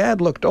that my dad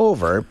looked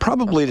over,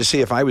 probably to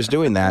see if I was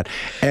doing that,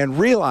 and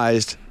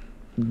realized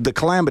the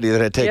calamity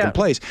that had taken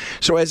place.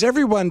 So as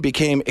everyone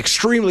became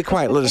extremely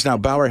quiet, let us now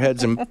bow our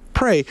heads and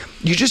pray,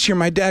 you just hear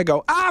my dad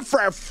go,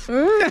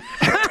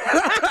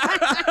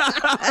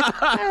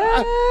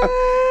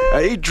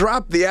 he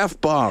dropped the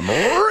F-bomb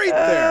right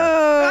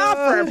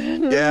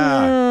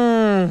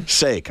there.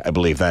 Sake, I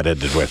believe that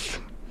ended with.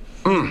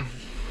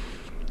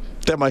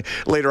 Then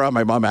later on,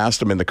 my mom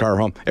asked him in the car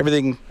home,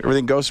 everything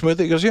goes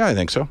smoothly? He goes, yeah, I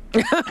think so.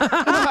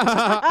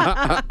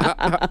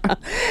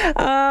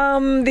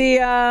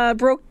 The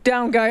broke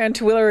down guy on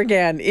Twitter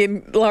again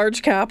in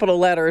large capital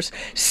letters.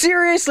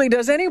 Seriously,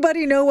 does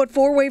anybody know what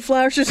 4-way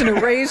flashes and a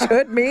raised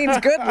hood means?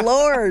 Good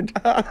Lord.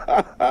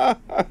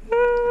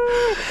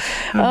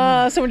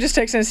 Someone just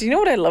texted us, you know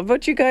what I love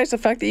about you guys? The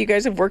fact that you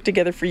guys have worked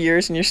together for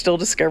years and you're still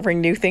discovering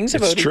new things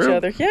about each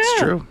other. Yeah. It's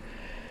true.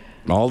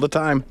 All the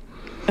time.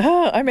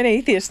 I'm an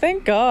atheist,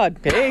 thank God.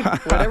 Hey,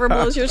 whatever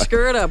blows your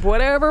skirt up.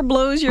 Whatever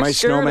blows your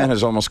skirt up. My snowman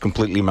has almost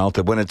completely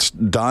melted. When it's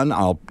done,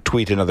 I'll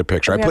tweet another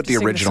picture. I put the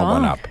original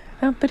one up.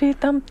 I'm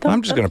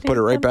just going to put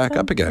it right back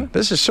up again.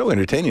 This is so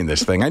entertaining,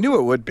 this thing. I knew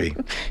it would be.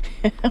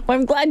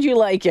 I'm glad you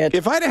like it.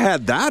 If I'd have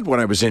had that when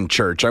I was in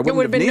church, I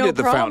wouldn't have needed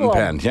the fountain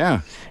pen.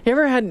 Yeah. You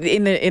ever had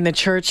in the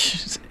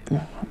church,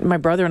 my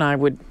brother and I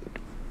would...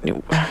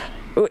 No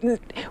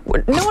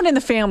one in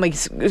the family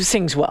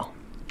sings well.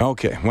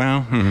 Okay,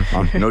 well,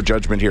 no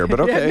judgment here, but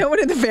okay. No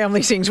one in the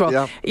family sings well.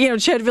 Yeah.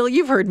 Chedville,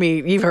 you've heard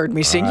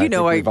me sing.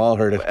 We've all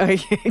heard it. I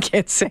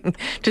can't sing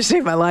to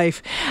save my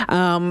life.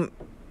 My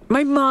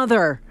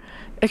mother,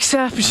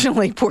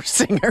 exceptionally poor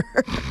singer.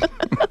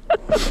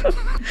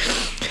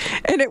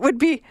 And it would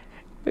be,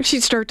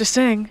 she'd start to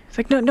sing. It's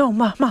like, no,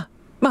 ma,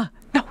 no,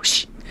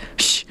 shh.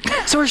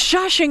 So we're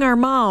shushing our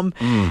mom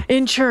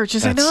in church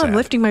and saying, no, I'm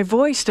lifting my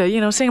voice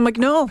to, saying, I'm like,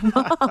 no,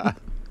 Mom.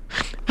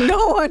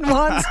 No one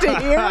wants to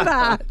hear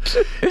that.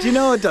 Do you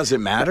know it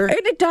doesn't matter?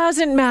 It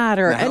doesn't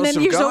matter. And then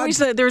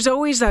there's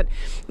always that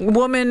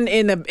woman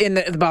in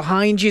the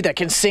behind you that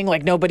can sing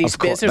like nobody's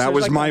business. That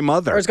was my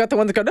mother. Or it's got the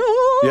one that goes,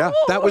 oh. Yeah,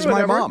 that was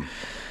my mom.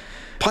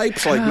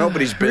 Pipes like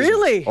nobody's business.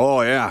 Really?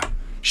 Oh, yeah.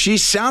 She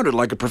sounded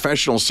like a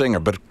professional singer,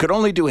 but could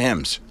only do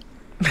hymns.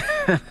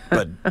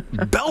 But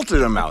belted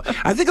them out.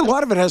 I think a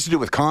lot of it has to do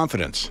with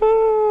confidence.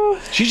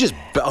 She just...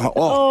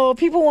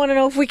 people want to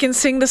know if we can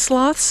sing the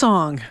sloth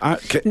song.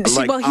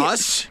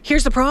 Us?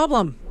 Here's the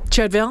problem,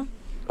 Chedville.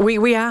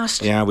 We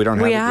asked. Yeah, we don't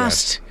have it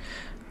yet.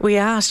 We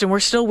asked, and we're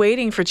still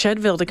waiting for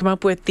Chedville to come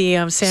up with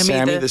the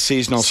Sammy the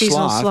Seasonal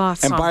Sloth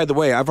song. And by the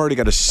way, I've already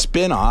got a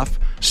spin-off,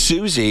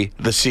 Susie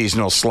the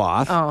Seasonal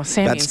Sloth. Oh,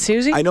 Sammy and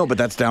Susie? I know, but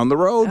that's down the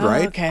road,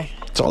 right? Okay.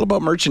 It's all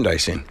about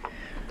merchandising.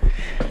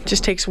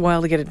 Just takes a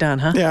while to get it done,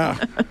 huh? Yeah.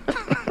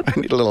 I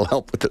need a little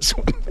help with this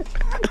one.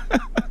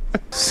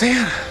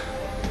 Santa.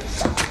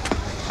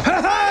 Ho,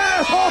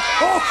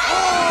 ho, ho!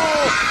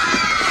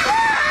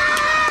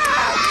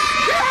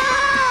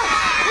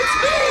 It's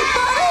me,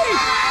 buddy!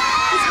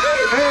 It's me!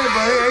 Hey,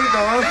 buddy, how you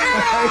doing?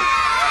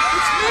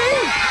 It's me!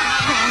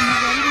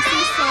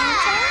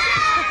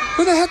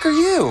 Who the heck are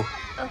you?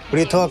 What are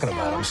you talking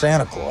about? I'm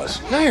Santa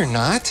Claus. No, you're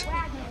not.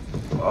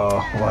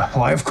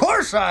 Why, of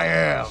course I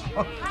am.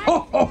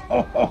 Well,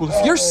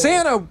 if you're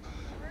Santa,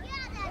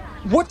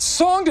 what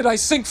song did I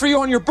sing for you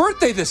on your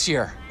birthday this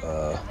year?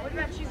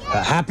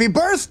 Happy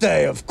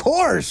birthday, of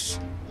course.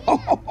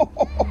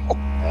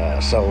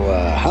 So,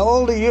 how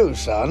old are you,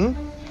 son?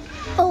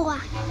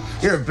 4.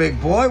 You're a big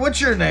boy. What's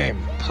your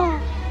name? Paul.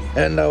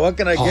 And what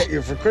can I Paul. get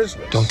you for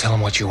Christmas? Don't tell him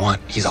what you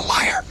want. He's a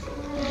liar.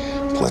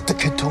 Let the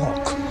kid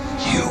talk.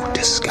 You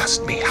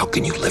disgust me. How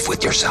can you live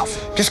with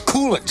yourself? Just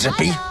cool it,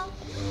 Zippy.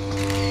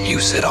 You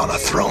sit on a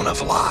throne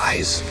of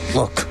lies.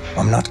 Look,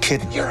 I'm not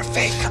kidding. You're a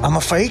fake. I'm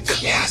a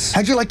fake? Yes.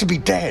 How'd you like to be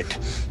dead?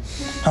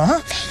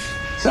 Huh?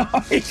 No,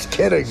 he's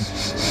kidding.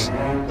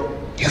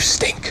 You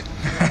stink.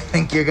 I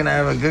think you're gonna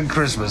have a good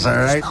Christmas, all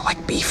right? You smell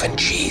like beef and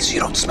cheese. You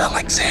don't smell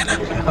like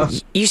Santa.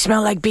 You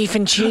smell like beef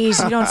and cheese.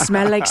 You don't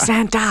smell like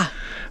Santa.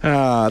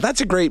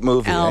 That's a great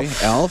movie,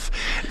 Elf. Elf.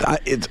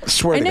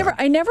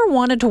 I never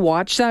wanted to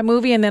watch that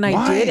movie, and then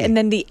I did, and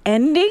then the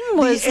ending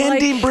was The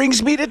ending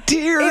brings me to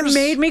tears. It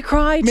made me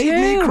cry, too.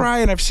 Made me cry,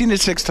 and I've seen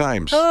it 6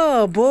 times.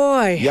 Oh,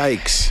 boy.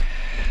 Yikes.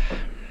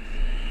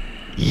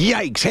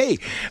 Hey,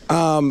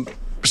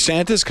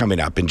 Santa's coming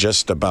up in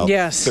just about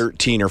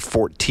 13 or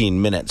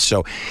 14 minutes.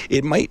 So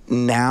it might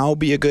now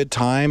be a good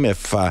time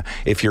if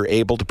you're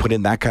able to put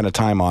in that kind of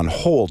time on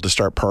hold to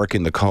start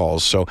parking the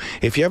calls. So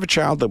if you have a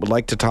child that would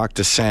like to talk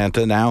to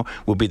Santa, now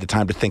will be the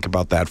time to think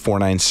about that.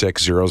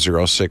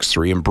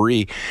 496-0063. And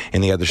Bree in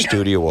the other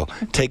studio will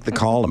take the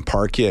call and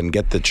park you and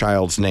get the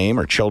child's name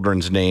or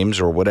children's names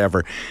or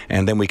whatever.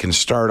 And then we can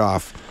start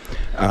off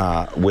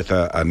with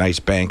a nice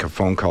bank of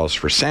phone calls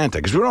for Santa,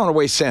 because we don't want to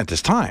waste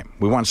Santa's time.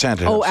 We want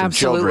Santa to have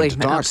some children to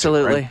talk to.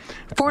 Right?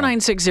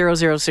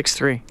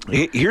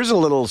 496-0063. Here's a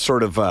little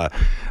sort of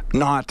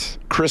not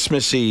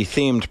Christmassy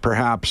themed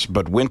perhaps,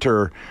 but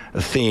winter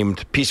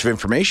themed piece of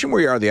information.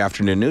 We are the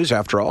afternoon news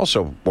after all,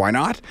 so why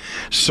not?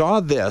 Saw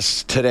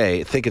this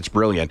today. I think it's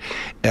brilliant.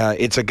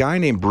 It's a guy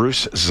named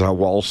Bruce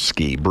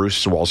Zawalski.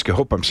 I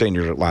hope I'm saying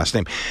your last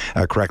name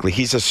correctly.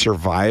 He's a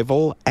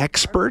survival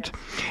expert,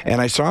 and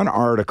I saw an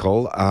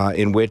article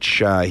in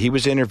which he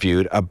was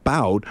interviewed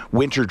about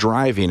winter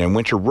driving and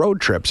winter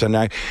road trips.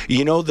 And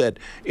you know that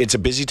it's a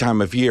busy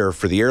time of year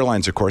for the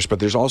airlines, of course, but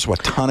there's also a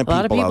ton of people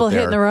out there. A lot of people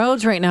hitting the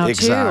roads right now,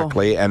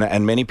 exactly.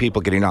 And many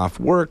people getting off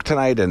work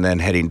tonight and then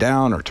heading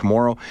down or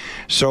tomorrow.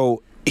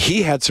 So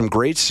he had some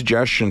great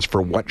suggestions for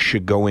what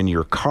should go in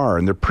your car,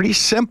 and they're pretty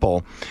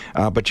simple,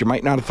 but you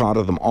might not have thought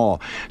of them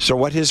all. So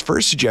what his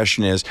first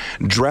suggestion is,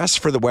 dress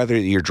for the weather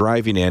that you're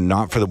driving in,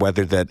 not for the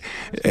weather that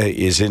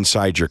is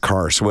inside your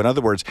car. So in other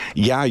words,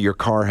 yeah, your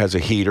car has a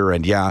heater,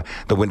 and yeah,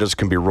 the windows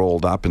can be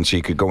rolled up, and so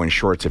you could go in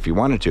shorts if you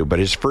wanted to. But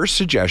his first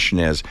suggestion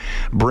is,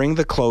 bring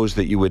the clothes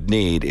that you would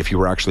need if you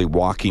were actually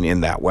walking in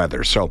that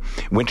weather. So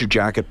winter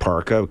jacket,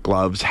 parka,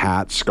 gloves,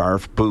 hat,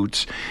 scarf,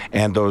 boots,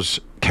 and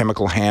those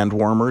chemical hand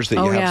warmers that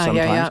you have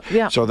sometimes.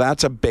 Yeah. So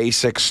that's a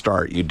basic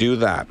start. You do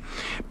that.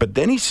 But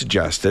then he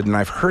suggested, and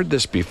I've heard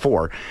this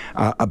before,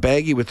 a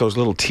baggie with those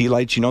little tea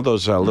lights, you know,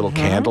 those little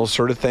candles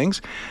sort of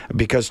things,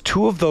 because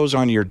 2 of those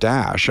on your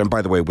dash, and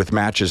by the way, with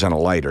matches and a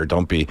lighter,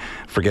 don't be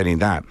forgetting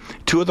that,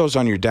 2 of those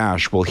on your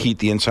dash will heat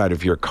the inside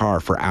of your car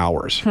for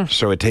hours.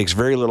 So it takes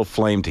very little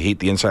flame to heat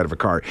the inside of a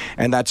car.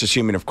 And that's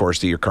assuming, of course,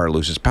 that your car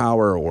loses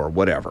power or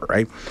whatever,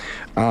 right?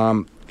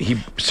 He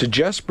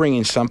suggests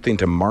bringing something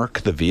to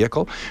mark the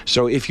vehicle.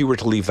 So if you were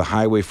to leave the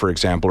highway, for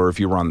example, or if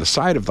you were on the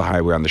side of the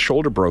highway on the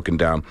shoulder broken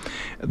down,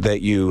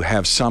 that you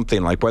have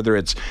something like, whether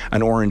it's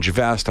an orange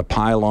vest, a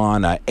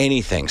pylon,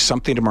 anything,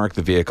 something to mark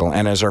the vehicle.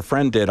 And as our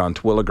friend did on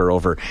Twilliger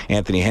over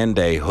Anthony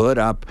Henday, hood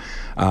up,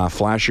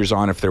 flashers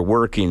on if they're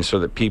working so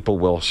that people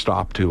will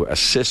stop to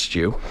assist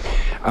you.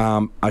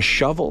 A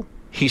shovel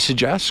he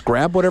suggests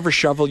grab whatever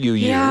shovel you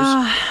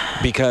use,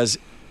 because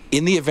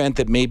in the event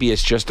that maybe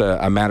it's just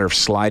a matter of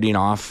sliding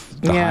off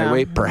the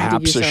highway,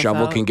 perhaps a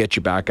shovel can get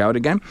you back out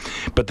again.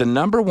 But the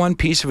number one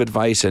piece of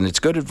advice, and it's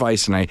good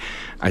advice, and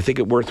I think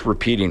it worth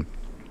repeating,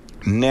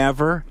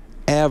 never,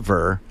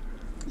 ever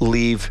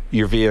leave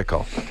your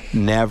vehicle.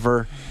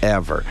 Never,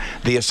 ever.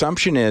 The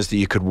assumption is that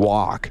you could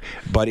walk,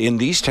 but in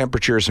these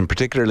temperatures, and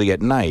particularly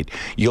at night,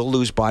 you'll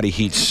lose body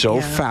heat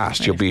so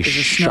fast you'll be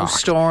shocked.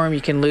 Snowstorm,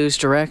 you can lose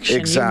direction.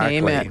 Exactly.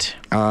 You name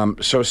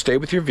it. So stay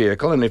with your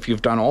vehicle, and if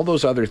you've done all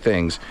those other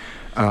things,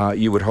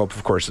 you would hope,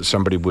 of course, that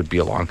somebody would be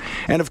along.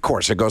 And, of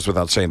course, it goes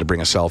without saying to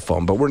bring a cell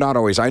phone, but we're not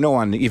always. I know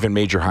on even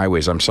major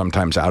highways I'm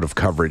sometimes out of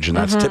coverage, and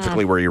that's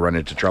typically where you run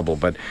into trouble.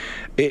 But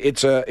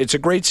it's a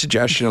great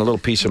suggestion, a little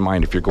peace of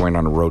mind if you're going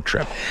on a road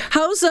trip.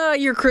 How's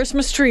your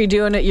Christmas tree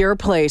doing at your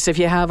place, if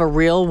you have a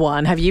real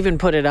one? Have you even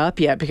put it up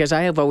yet? Because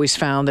I have always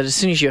found that as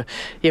soon as you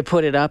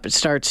put it up, it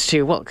starts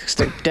to, because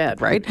they're dead,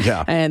 right?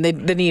 Yeah. And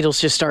the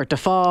needles just start to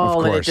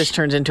fall, and it just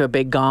turns into a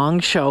big gong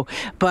show.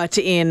 But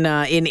in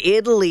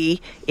Italy,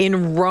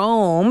 in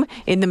Rome,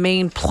 in the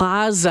main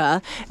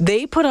plaza,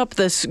 they put up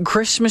this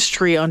Christmas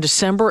tree on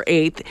December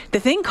 8th. The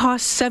thing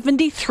cost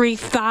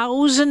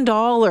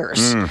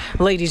 $73,000,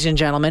 ladies and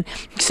gentlemen.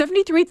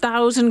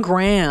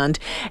 $73,000,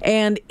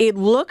 and it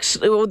looks,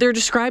 they're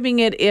describing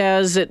it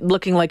as it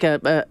looking like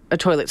a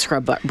toilet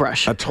scrub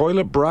brush. A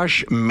toilet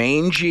brush,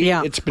 mangy,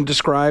 it's been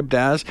described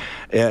as.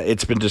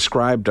 It's been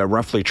described,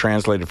 roughly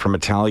translated from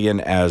Italian,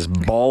 as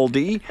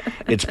baldy.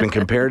 It's been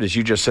compared, as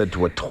you just said,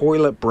 to a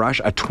toilet brush,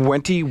 a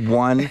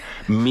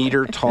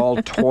 21-meter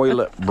tall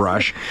toilet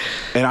brush.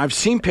 And I've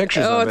seen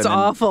pictures of it. Oh, it's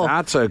awful.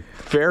 That's a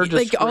fair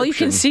description. All you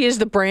can see is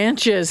the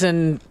branches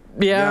and...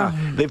 Yeah.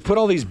 They've put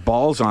all these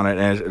balls on it,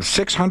 and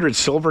 600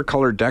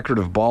 silver-colored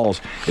decorative balls.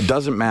 It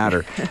doesn't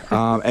matter.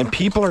 And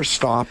people are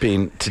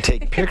stopping to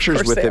take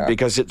pictures with it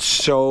because it's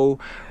so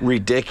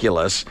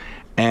ridiculous.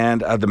 And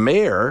the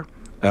mayor,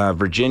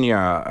 Virginia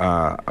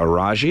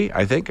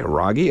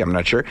Aragi, I'm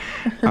not sure,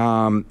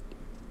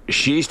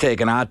 she's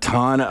taken a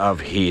ton of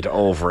heat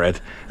over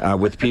it,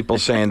 with people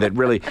saying that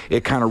really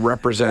it kind of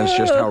represents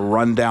just how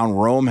run-down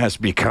Rome has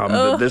become,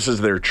 that this is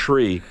their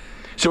tree.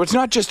 So it's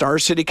not just our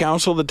city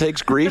council that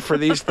takes grief for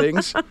these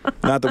things.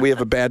 Not that we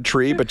have a bad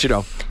tree, but you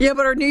know. Yeah,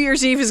 but our New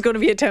Year's Eve is going to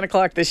be at 10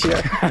 o'clock this year.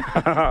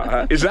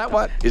 Is that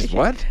what? Is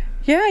what?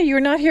 Yeah,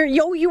 you're not here.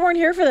 You weren't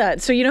here for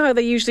that. So you know how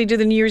they usually do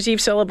the New Year's Eve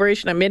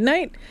celebration at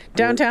midnight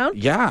downtown?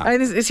 Yeah.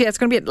 It's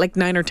going to be at like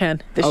 9 or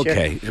 10 this year.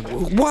 Okay.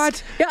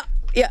 What?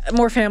 Yeah,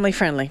 more family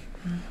friendly.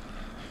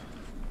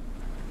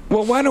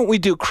 Well, why don't we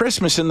do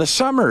Christmas in the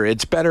summer?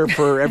 It's better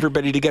for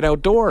everybody to get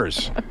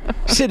outdoors.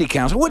 City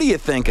Council, what are you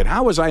thinking?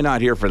 How was I not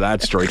here for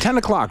that story? 10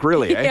 o'clock,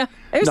 really, eh? Yeah,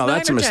 it was no,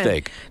 that's a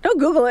mistake. No,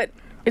 Google it.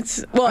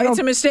 It's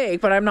a mistake,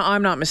 but I'm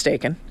not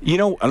mistaken. You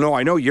know, no,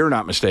 I know you're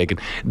not mistaken.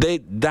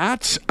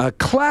 That's a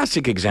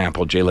classic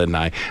example, Jaylen and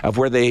I, of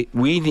where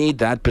we need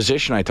that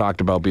position I talked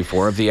about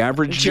before of the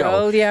average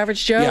Joe. The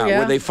average Joe, yeah.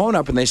 Where they phone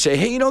up and they say,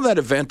 hey, you know that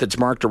event that's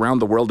marked around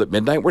the world at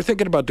midnight? We're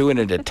thinking about doing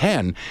it at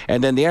 10.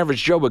 And then the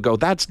average Joe would go,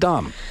 that's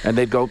dumb. And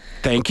they'd go,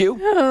 thank you.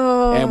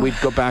 Oh. And we'd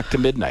go back to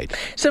midnight.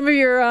 Some of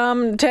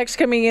your texts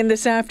coming in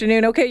this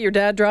afternoon. Okay, your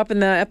dad dropping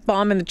the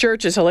F-bomb in the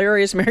church is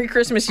hilarious. Merry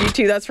Christmas, you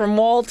two. That's from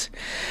Walt.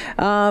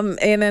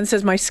 And then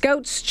says, my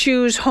scouts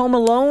choose Home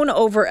Alone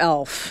over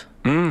Elf.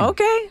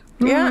 Okay,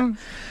 yeah.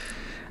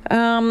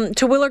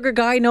 Terwilliger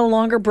Guy no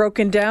longer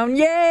broken down.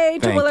 Yay,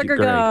 Terwilliger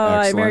Guy.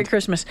 Excellent. Merry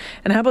Christmas.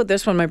 And how about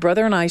this one? My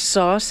brother and I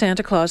saw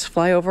Santa Claus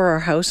fly over our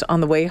house on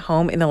the way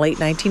home in the late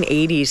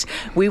 1980s.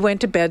 We went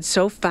to bed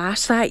so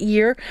fast that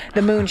year.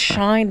 The moon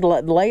shined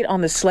light on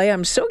the sleigh.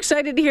 I'm so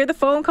excited to hear the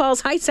phone calls.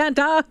 Hi,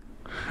 Santa.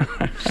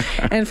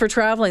 And for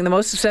traveling, the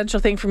most essential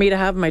thing for me to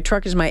have in my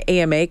truck is my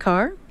AMA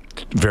car.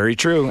 Very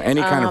true.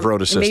 Any kind of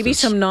road assistance. Maybe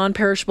some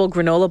non-perishable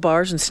granola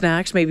bars and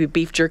snacks. Maybe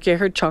beef jerky. I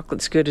heard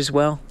chocolate's good as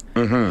well.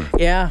 Mm-hmm.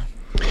 Yeah.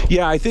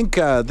 Yeah, I think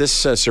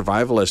this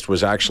survivalist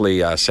was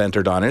actually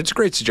centered on, it's a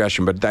great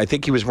suggestion, but I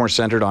think he was more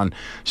centered on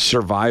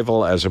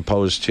survival as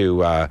opposed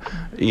to,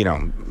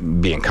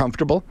 being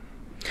comfortable.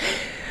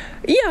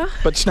 Yeah.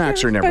 But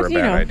snacks are never a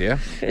bad idea.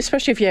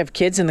 Especially if you have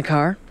kids in the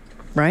car,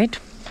 right?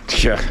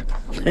 Yeah.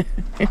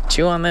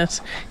 Chew on this.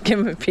 Give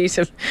him a piece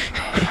of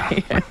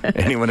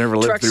anyone ever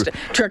lived through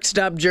truck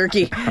stop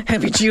jerky.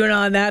 Have you chewing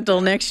on that till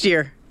next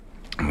year?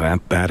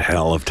 That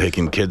hell of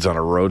taking kids on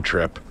a road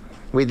trip.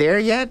 We there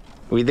yet?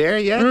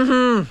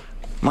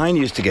 Mm-hmm. Mine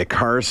used to get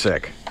car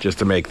sick just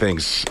to make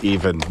things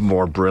even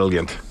more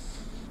brilliant.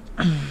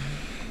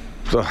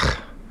 Ugh.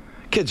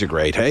 Kids are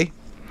great, hey?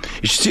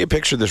 You should see a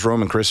picture of this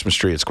Roman Christmas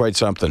tree. It's quite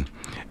something.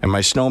 And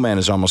my snowman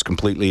is almost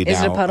completely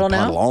Is it a puddle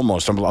now?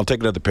 Almost. I'll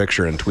take another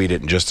picture and tweet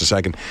it in just a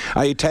second.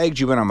 I tagged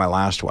you in on my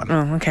last one.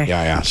 Oh, okay.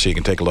 Yeah, so you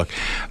can take a look.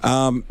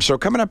 So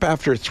coming up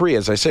after 3,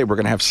 as I say, we're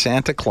going to have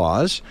Santa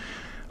Claus.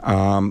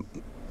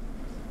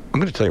 I'm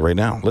going to tell you right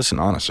now, listen,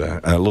 honest,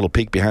 a little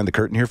peek behind the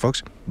curtain here,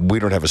 folks. We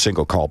don't have a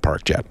single call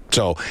parked yet.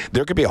 So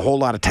there could be a whole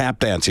lot of tap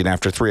dancing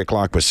after 3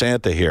 o'clock with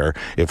Santa here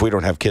if we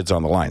don't have kids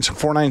on the line. So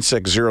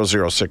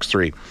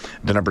 496-0063,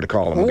 the number to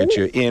call, and we'll get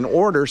you in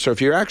order. So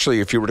if you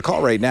were to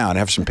call right now and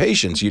have some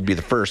patience, you'd be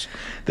the first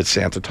that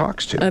Santa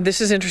talks to. This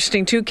is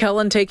interesting, too.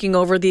 Kellen taking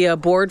over the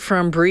board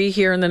from Bree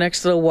here in the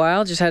next little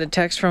while. Just had a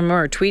text from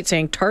her, a tweet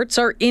saying, tarts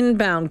are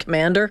inbound,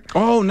 Commander.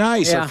 Oh,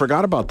 nice. Yeah. I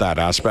forgot about that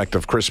aspect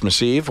of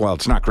Christmas Eve. Well,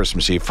 it's not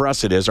Christmas Eve. For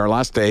us, it is our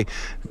last day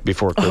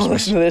before Christmas.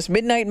 Listen to this.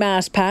 Midnight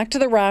Mass packed to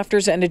the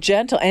rafters, and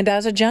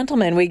as a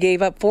gentleman, we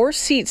gave up 4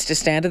 seats to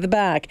stand at the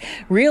back.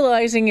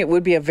 Realizing it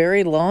would be a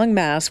very long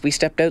Mass, we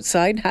stepped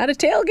outside and had a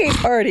tailgate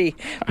party.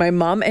 My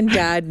mom and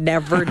dad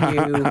never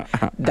knew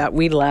that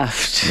we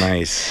left.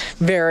 Nice.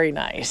 Very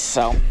nice.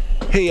 So...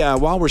 Hey,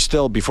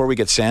 before we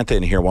get Santa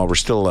in here, while we're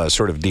still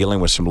sort of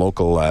dealing with some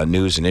local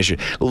news and issues,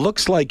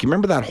 looks like, you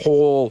remember that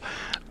whole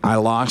I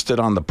lost it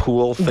on the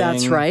pool thing?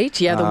 That's right.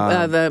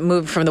 Yeah, the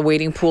move from the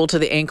wading pool to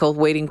the ankle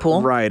wading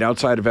pool. Right,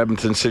 outside of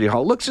Edmonton City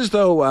Hall. Looks as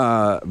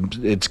though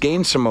it's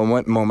gained some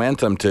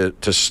momentum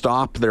to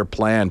stop their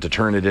plan to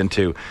turn it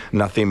into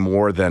nothing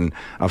more than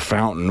a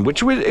fountain,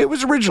 which it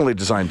was originally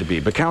designed to be.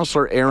 But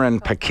Councillor Aaron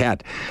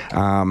Paquette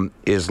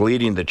is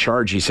leading the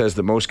charge. He says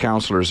that most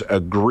councillors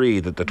agree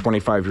that the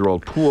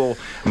 25-year-old pool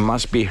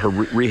must be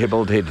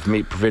rehabilitated to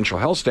meet provincial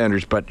health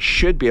standards, but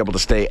should be able to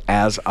stay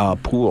as a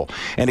pool.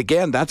 And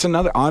again, that's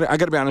another... I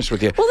got to be honest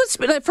with you. Well,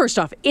 first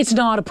off, it's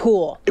not a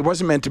pool. It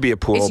wasn't meant to be a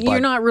pool. But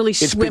you're not really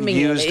swimming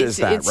in it. It's been used as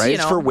that, right?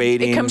 It's for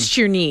wading. It comes to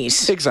your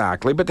knees.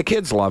 Exactly, but the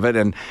kids love it,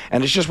 and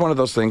it's just one of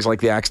those things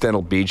like the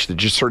accidental beach that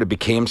just sort of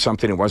became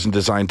something it wasn't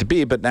designed to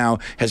be, but now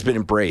has been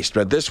embraced.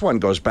 But this one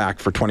goes back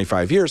for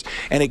 25 years,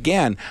 and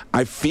again,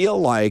 I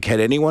feel like had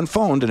anyone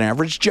phoned an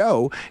average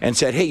Joe and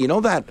said, hey, you know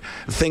that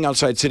thing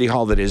outside City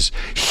Hall that is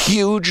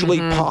hugely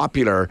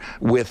popular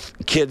with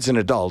kids and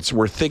adults,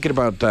 we're thinking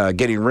about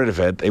getting rid of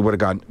it, they would have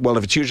gone, well,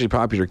 if it's hugely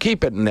popular,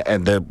 keep it,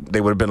 and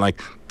they would have been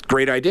like,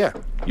 great idea.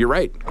 You're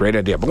right. Great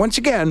idea. But once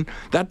again,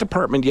 that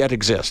department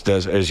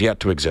is yet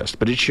to exist,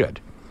 but it should.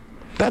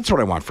 That's what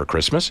I want for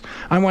Christmas.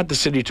 I want the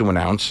city to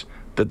announce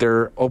that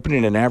they're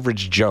opening an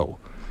Average Joe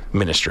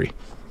ministry.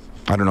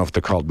 I don't know if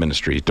they're called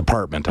ministry.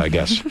 Department, I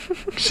guess.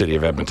 City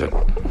of Edmonton.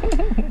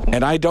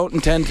 And I don't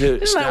intend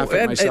to staff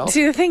it myself.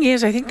 See, the thing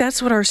is, I think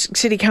that's what our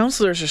city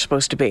councillors are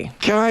supposed to be.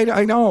 Yeah,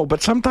 I know,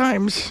 but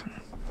sometimes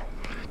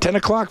 10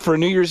 o'clock for a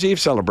New Year's Eve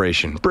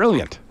celebration.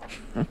 Brilliant.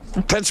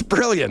 That's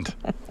brilliant.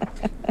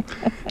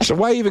 So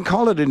why even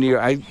call it a New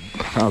Year?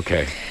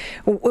 Okay.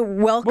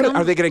 Welcome.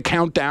 Are they going to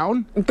count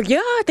down? Yeah,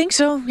 I think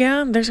so.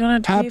 Yeah, there's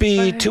going to be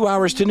Happy 2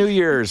 hours to New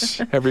Year's,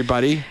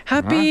 everybody.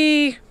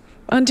 Happy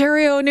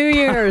Ontario New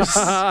Year's.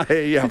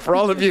 Yeah, for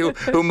all of you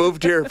who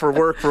moved here for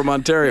work from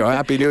Ontario,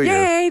 Happy New Year.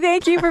 Yay,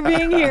 thank you for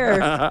being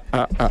here.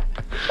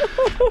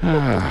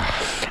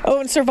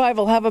 And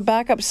Survival, have a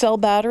backup cell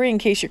battery in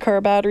case your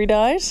car battery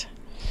dies.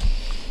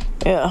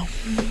 Yeah.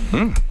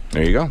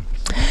 There you go.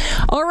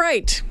 All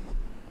right.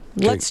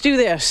 Let's do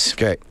this.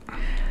 Okay.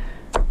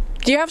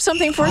 Do you have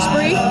something for us,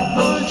 Bree?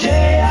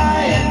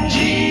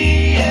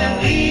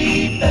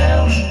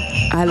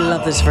 I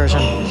love this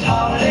version.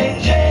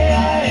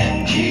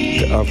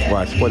 Of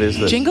what? What is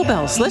this? Jingle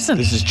Bells. Listen.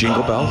 This is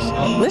Jingle Bells?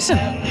 Listen.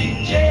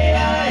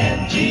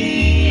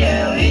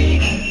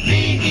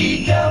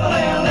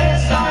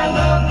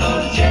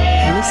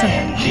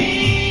 Listen.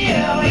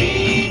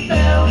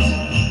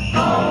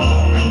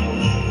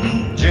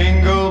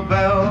 Jingle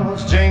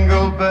bells,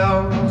 jingle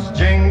bells,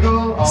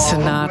 jingle all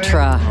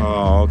Sinatra.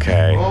 Oh,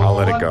 okay. I'll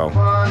let it go. What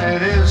fun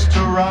it is to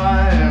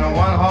ride in a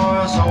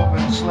one-horse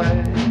open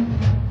sleigh.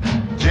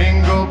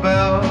 Jingle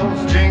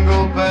bells,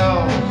 jingle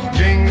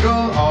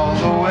all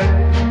the way.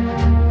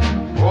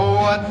 Oh,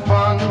 what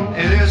fun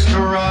it is to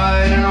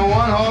ride in a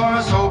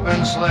one-horse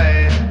open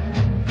sleigh,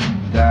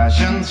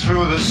 dashing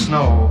through the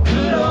snow.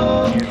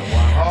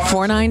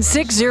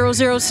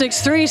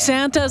 496-0063.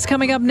 Santa is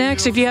coming up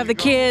next. If you have the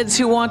kids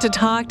who want to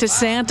talk to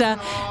Santa,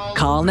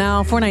 call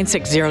now,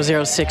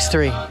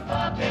 496-0063.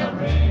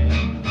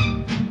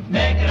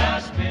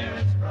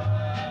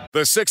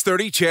 The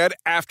 6:30 CHED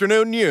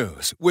Afternoon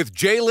News with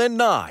Jaylen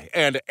Nye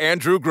and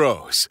Andrew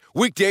Gross.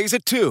 Weekdays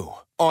at 2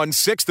 on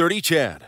 6:30 CHED.